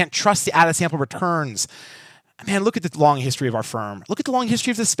portfolio, I can't trust the out of sample returns. Man, look at the long history of our firm. Look at the long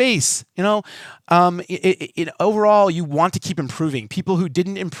history of the space. Overall, you want to keep improving. People who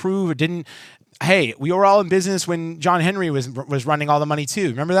didn't improve or didn't hey, we were all in business when John Henry was running all the money too.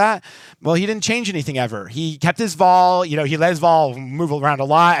 Remember that? Well, he didn't change anything ever. He kept his vol. He let his vol move around a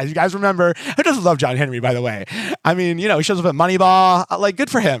lot. As you guys remember, who doesn't love John Henry, by the way? I mean, he shows up at Moneyball. Like, good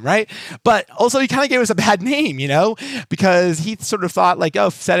for him, right? But also, he kind of gave us a bad name, because he sort of thought like, oh,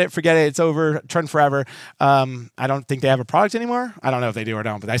 set it, forget it, it's over, trend forever. I don't think they have a product anymore. I don't know if they do or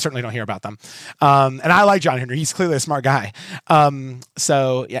don't, but I certainly don't hear about them. And I like John Henry. He's clearly a smart guy.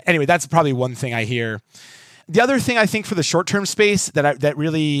 So yeah, anyway, that's probably one thing I hear. The other thing I think for the short-term space that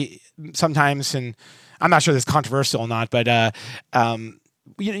really sometimes, and I'm not sure this is controversial or not, but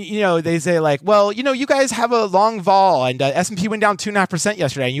they say like, well, you guys have a long vol and S&P went down 2.5%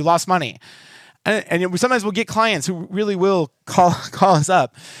 yesterday and you lost money. And sometimes we'll get clients who really will call us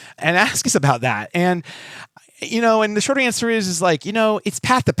up and ask us about that. And and the short answer is like, it's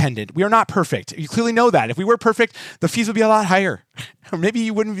path dependent. We are not perfect. You clearly know that. If we were perfect, the fees would be a lot higher. Or maybe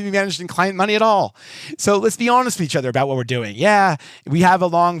you wouldn't be managing client money at all. So let's be honest with each other about what we're doing. Yeah, we have a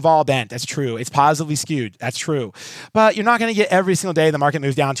long vol bent. That's true. It's positively skewed. That's true. But you're not going to get every single day the market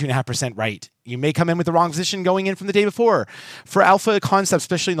moves down 2.5% right. You may come in with the wrong position going in from the day before. For alpha concepts,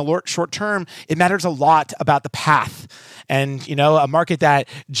 especially in the short term, it matters a lot about the path. And, a market that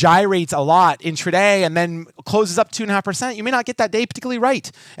gyrates a lot intraday and then closes up 2.5%, you may not get that day particularly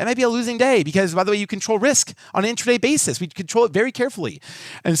right. It might be a losing day because, by the way, you control risk on an intraday basis. We control it very carefully.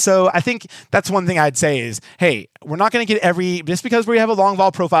 And so I think that's one thing I'd say is, hey, we're not going to get just because we have a long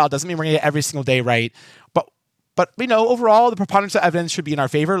vol profile doesn't mean we're going to get every single day right. But overall, the preponderance of evidence should be in our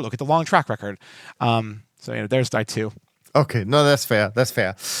favor. Look at the long track record. There's that too. Okay, no, that's fair. That's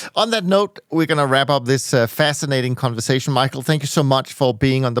fair. On that note, we're going to wrap up this fascinating conversation. Michael, thank you so much for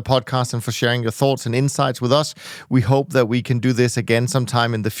being on the podcast and for sharing your thoughts and insights with us. We hope that we can do this again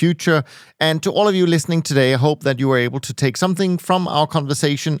sometime in the future. And to all of you listening today, I hope that you were able to take something from our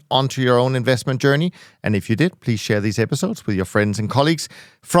conversation onto your own investment journey. And if you did, please share these episodes with your friends and colleagues.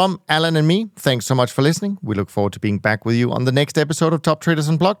 From Alan and me, thanks so much for listening. We look forward to being back with you on the next episode of Top Traders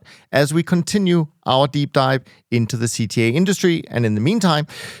Unplugged as we continue our deep dive into the CTA industry. And in the meantime,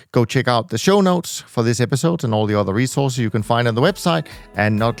 go check out the show notes for this episode and all the other resources you can find on the website.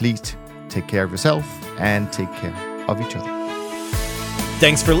 And not least, take care of yourself and take care of each other.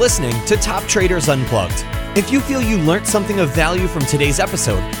 Thanks for listening to Top Traders Unplugged. If you feel you learned something of value from today's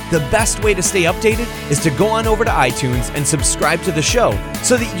episode, the best way to stay updated is to go on over to iTunes and subscribe to the show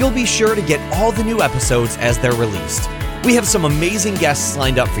so that you'll be sure to get all the new episodes as they're released. We have some amazing guests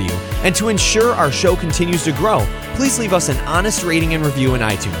lined up for you, and to ensure our show continues to grow, please leave us an honest rating and review in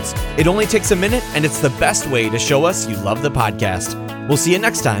iTunes. It only takes a minute, and it's the best way to show us you love the podcast. We'll see you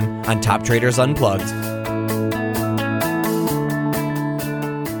next time on Top Traders Unplugged.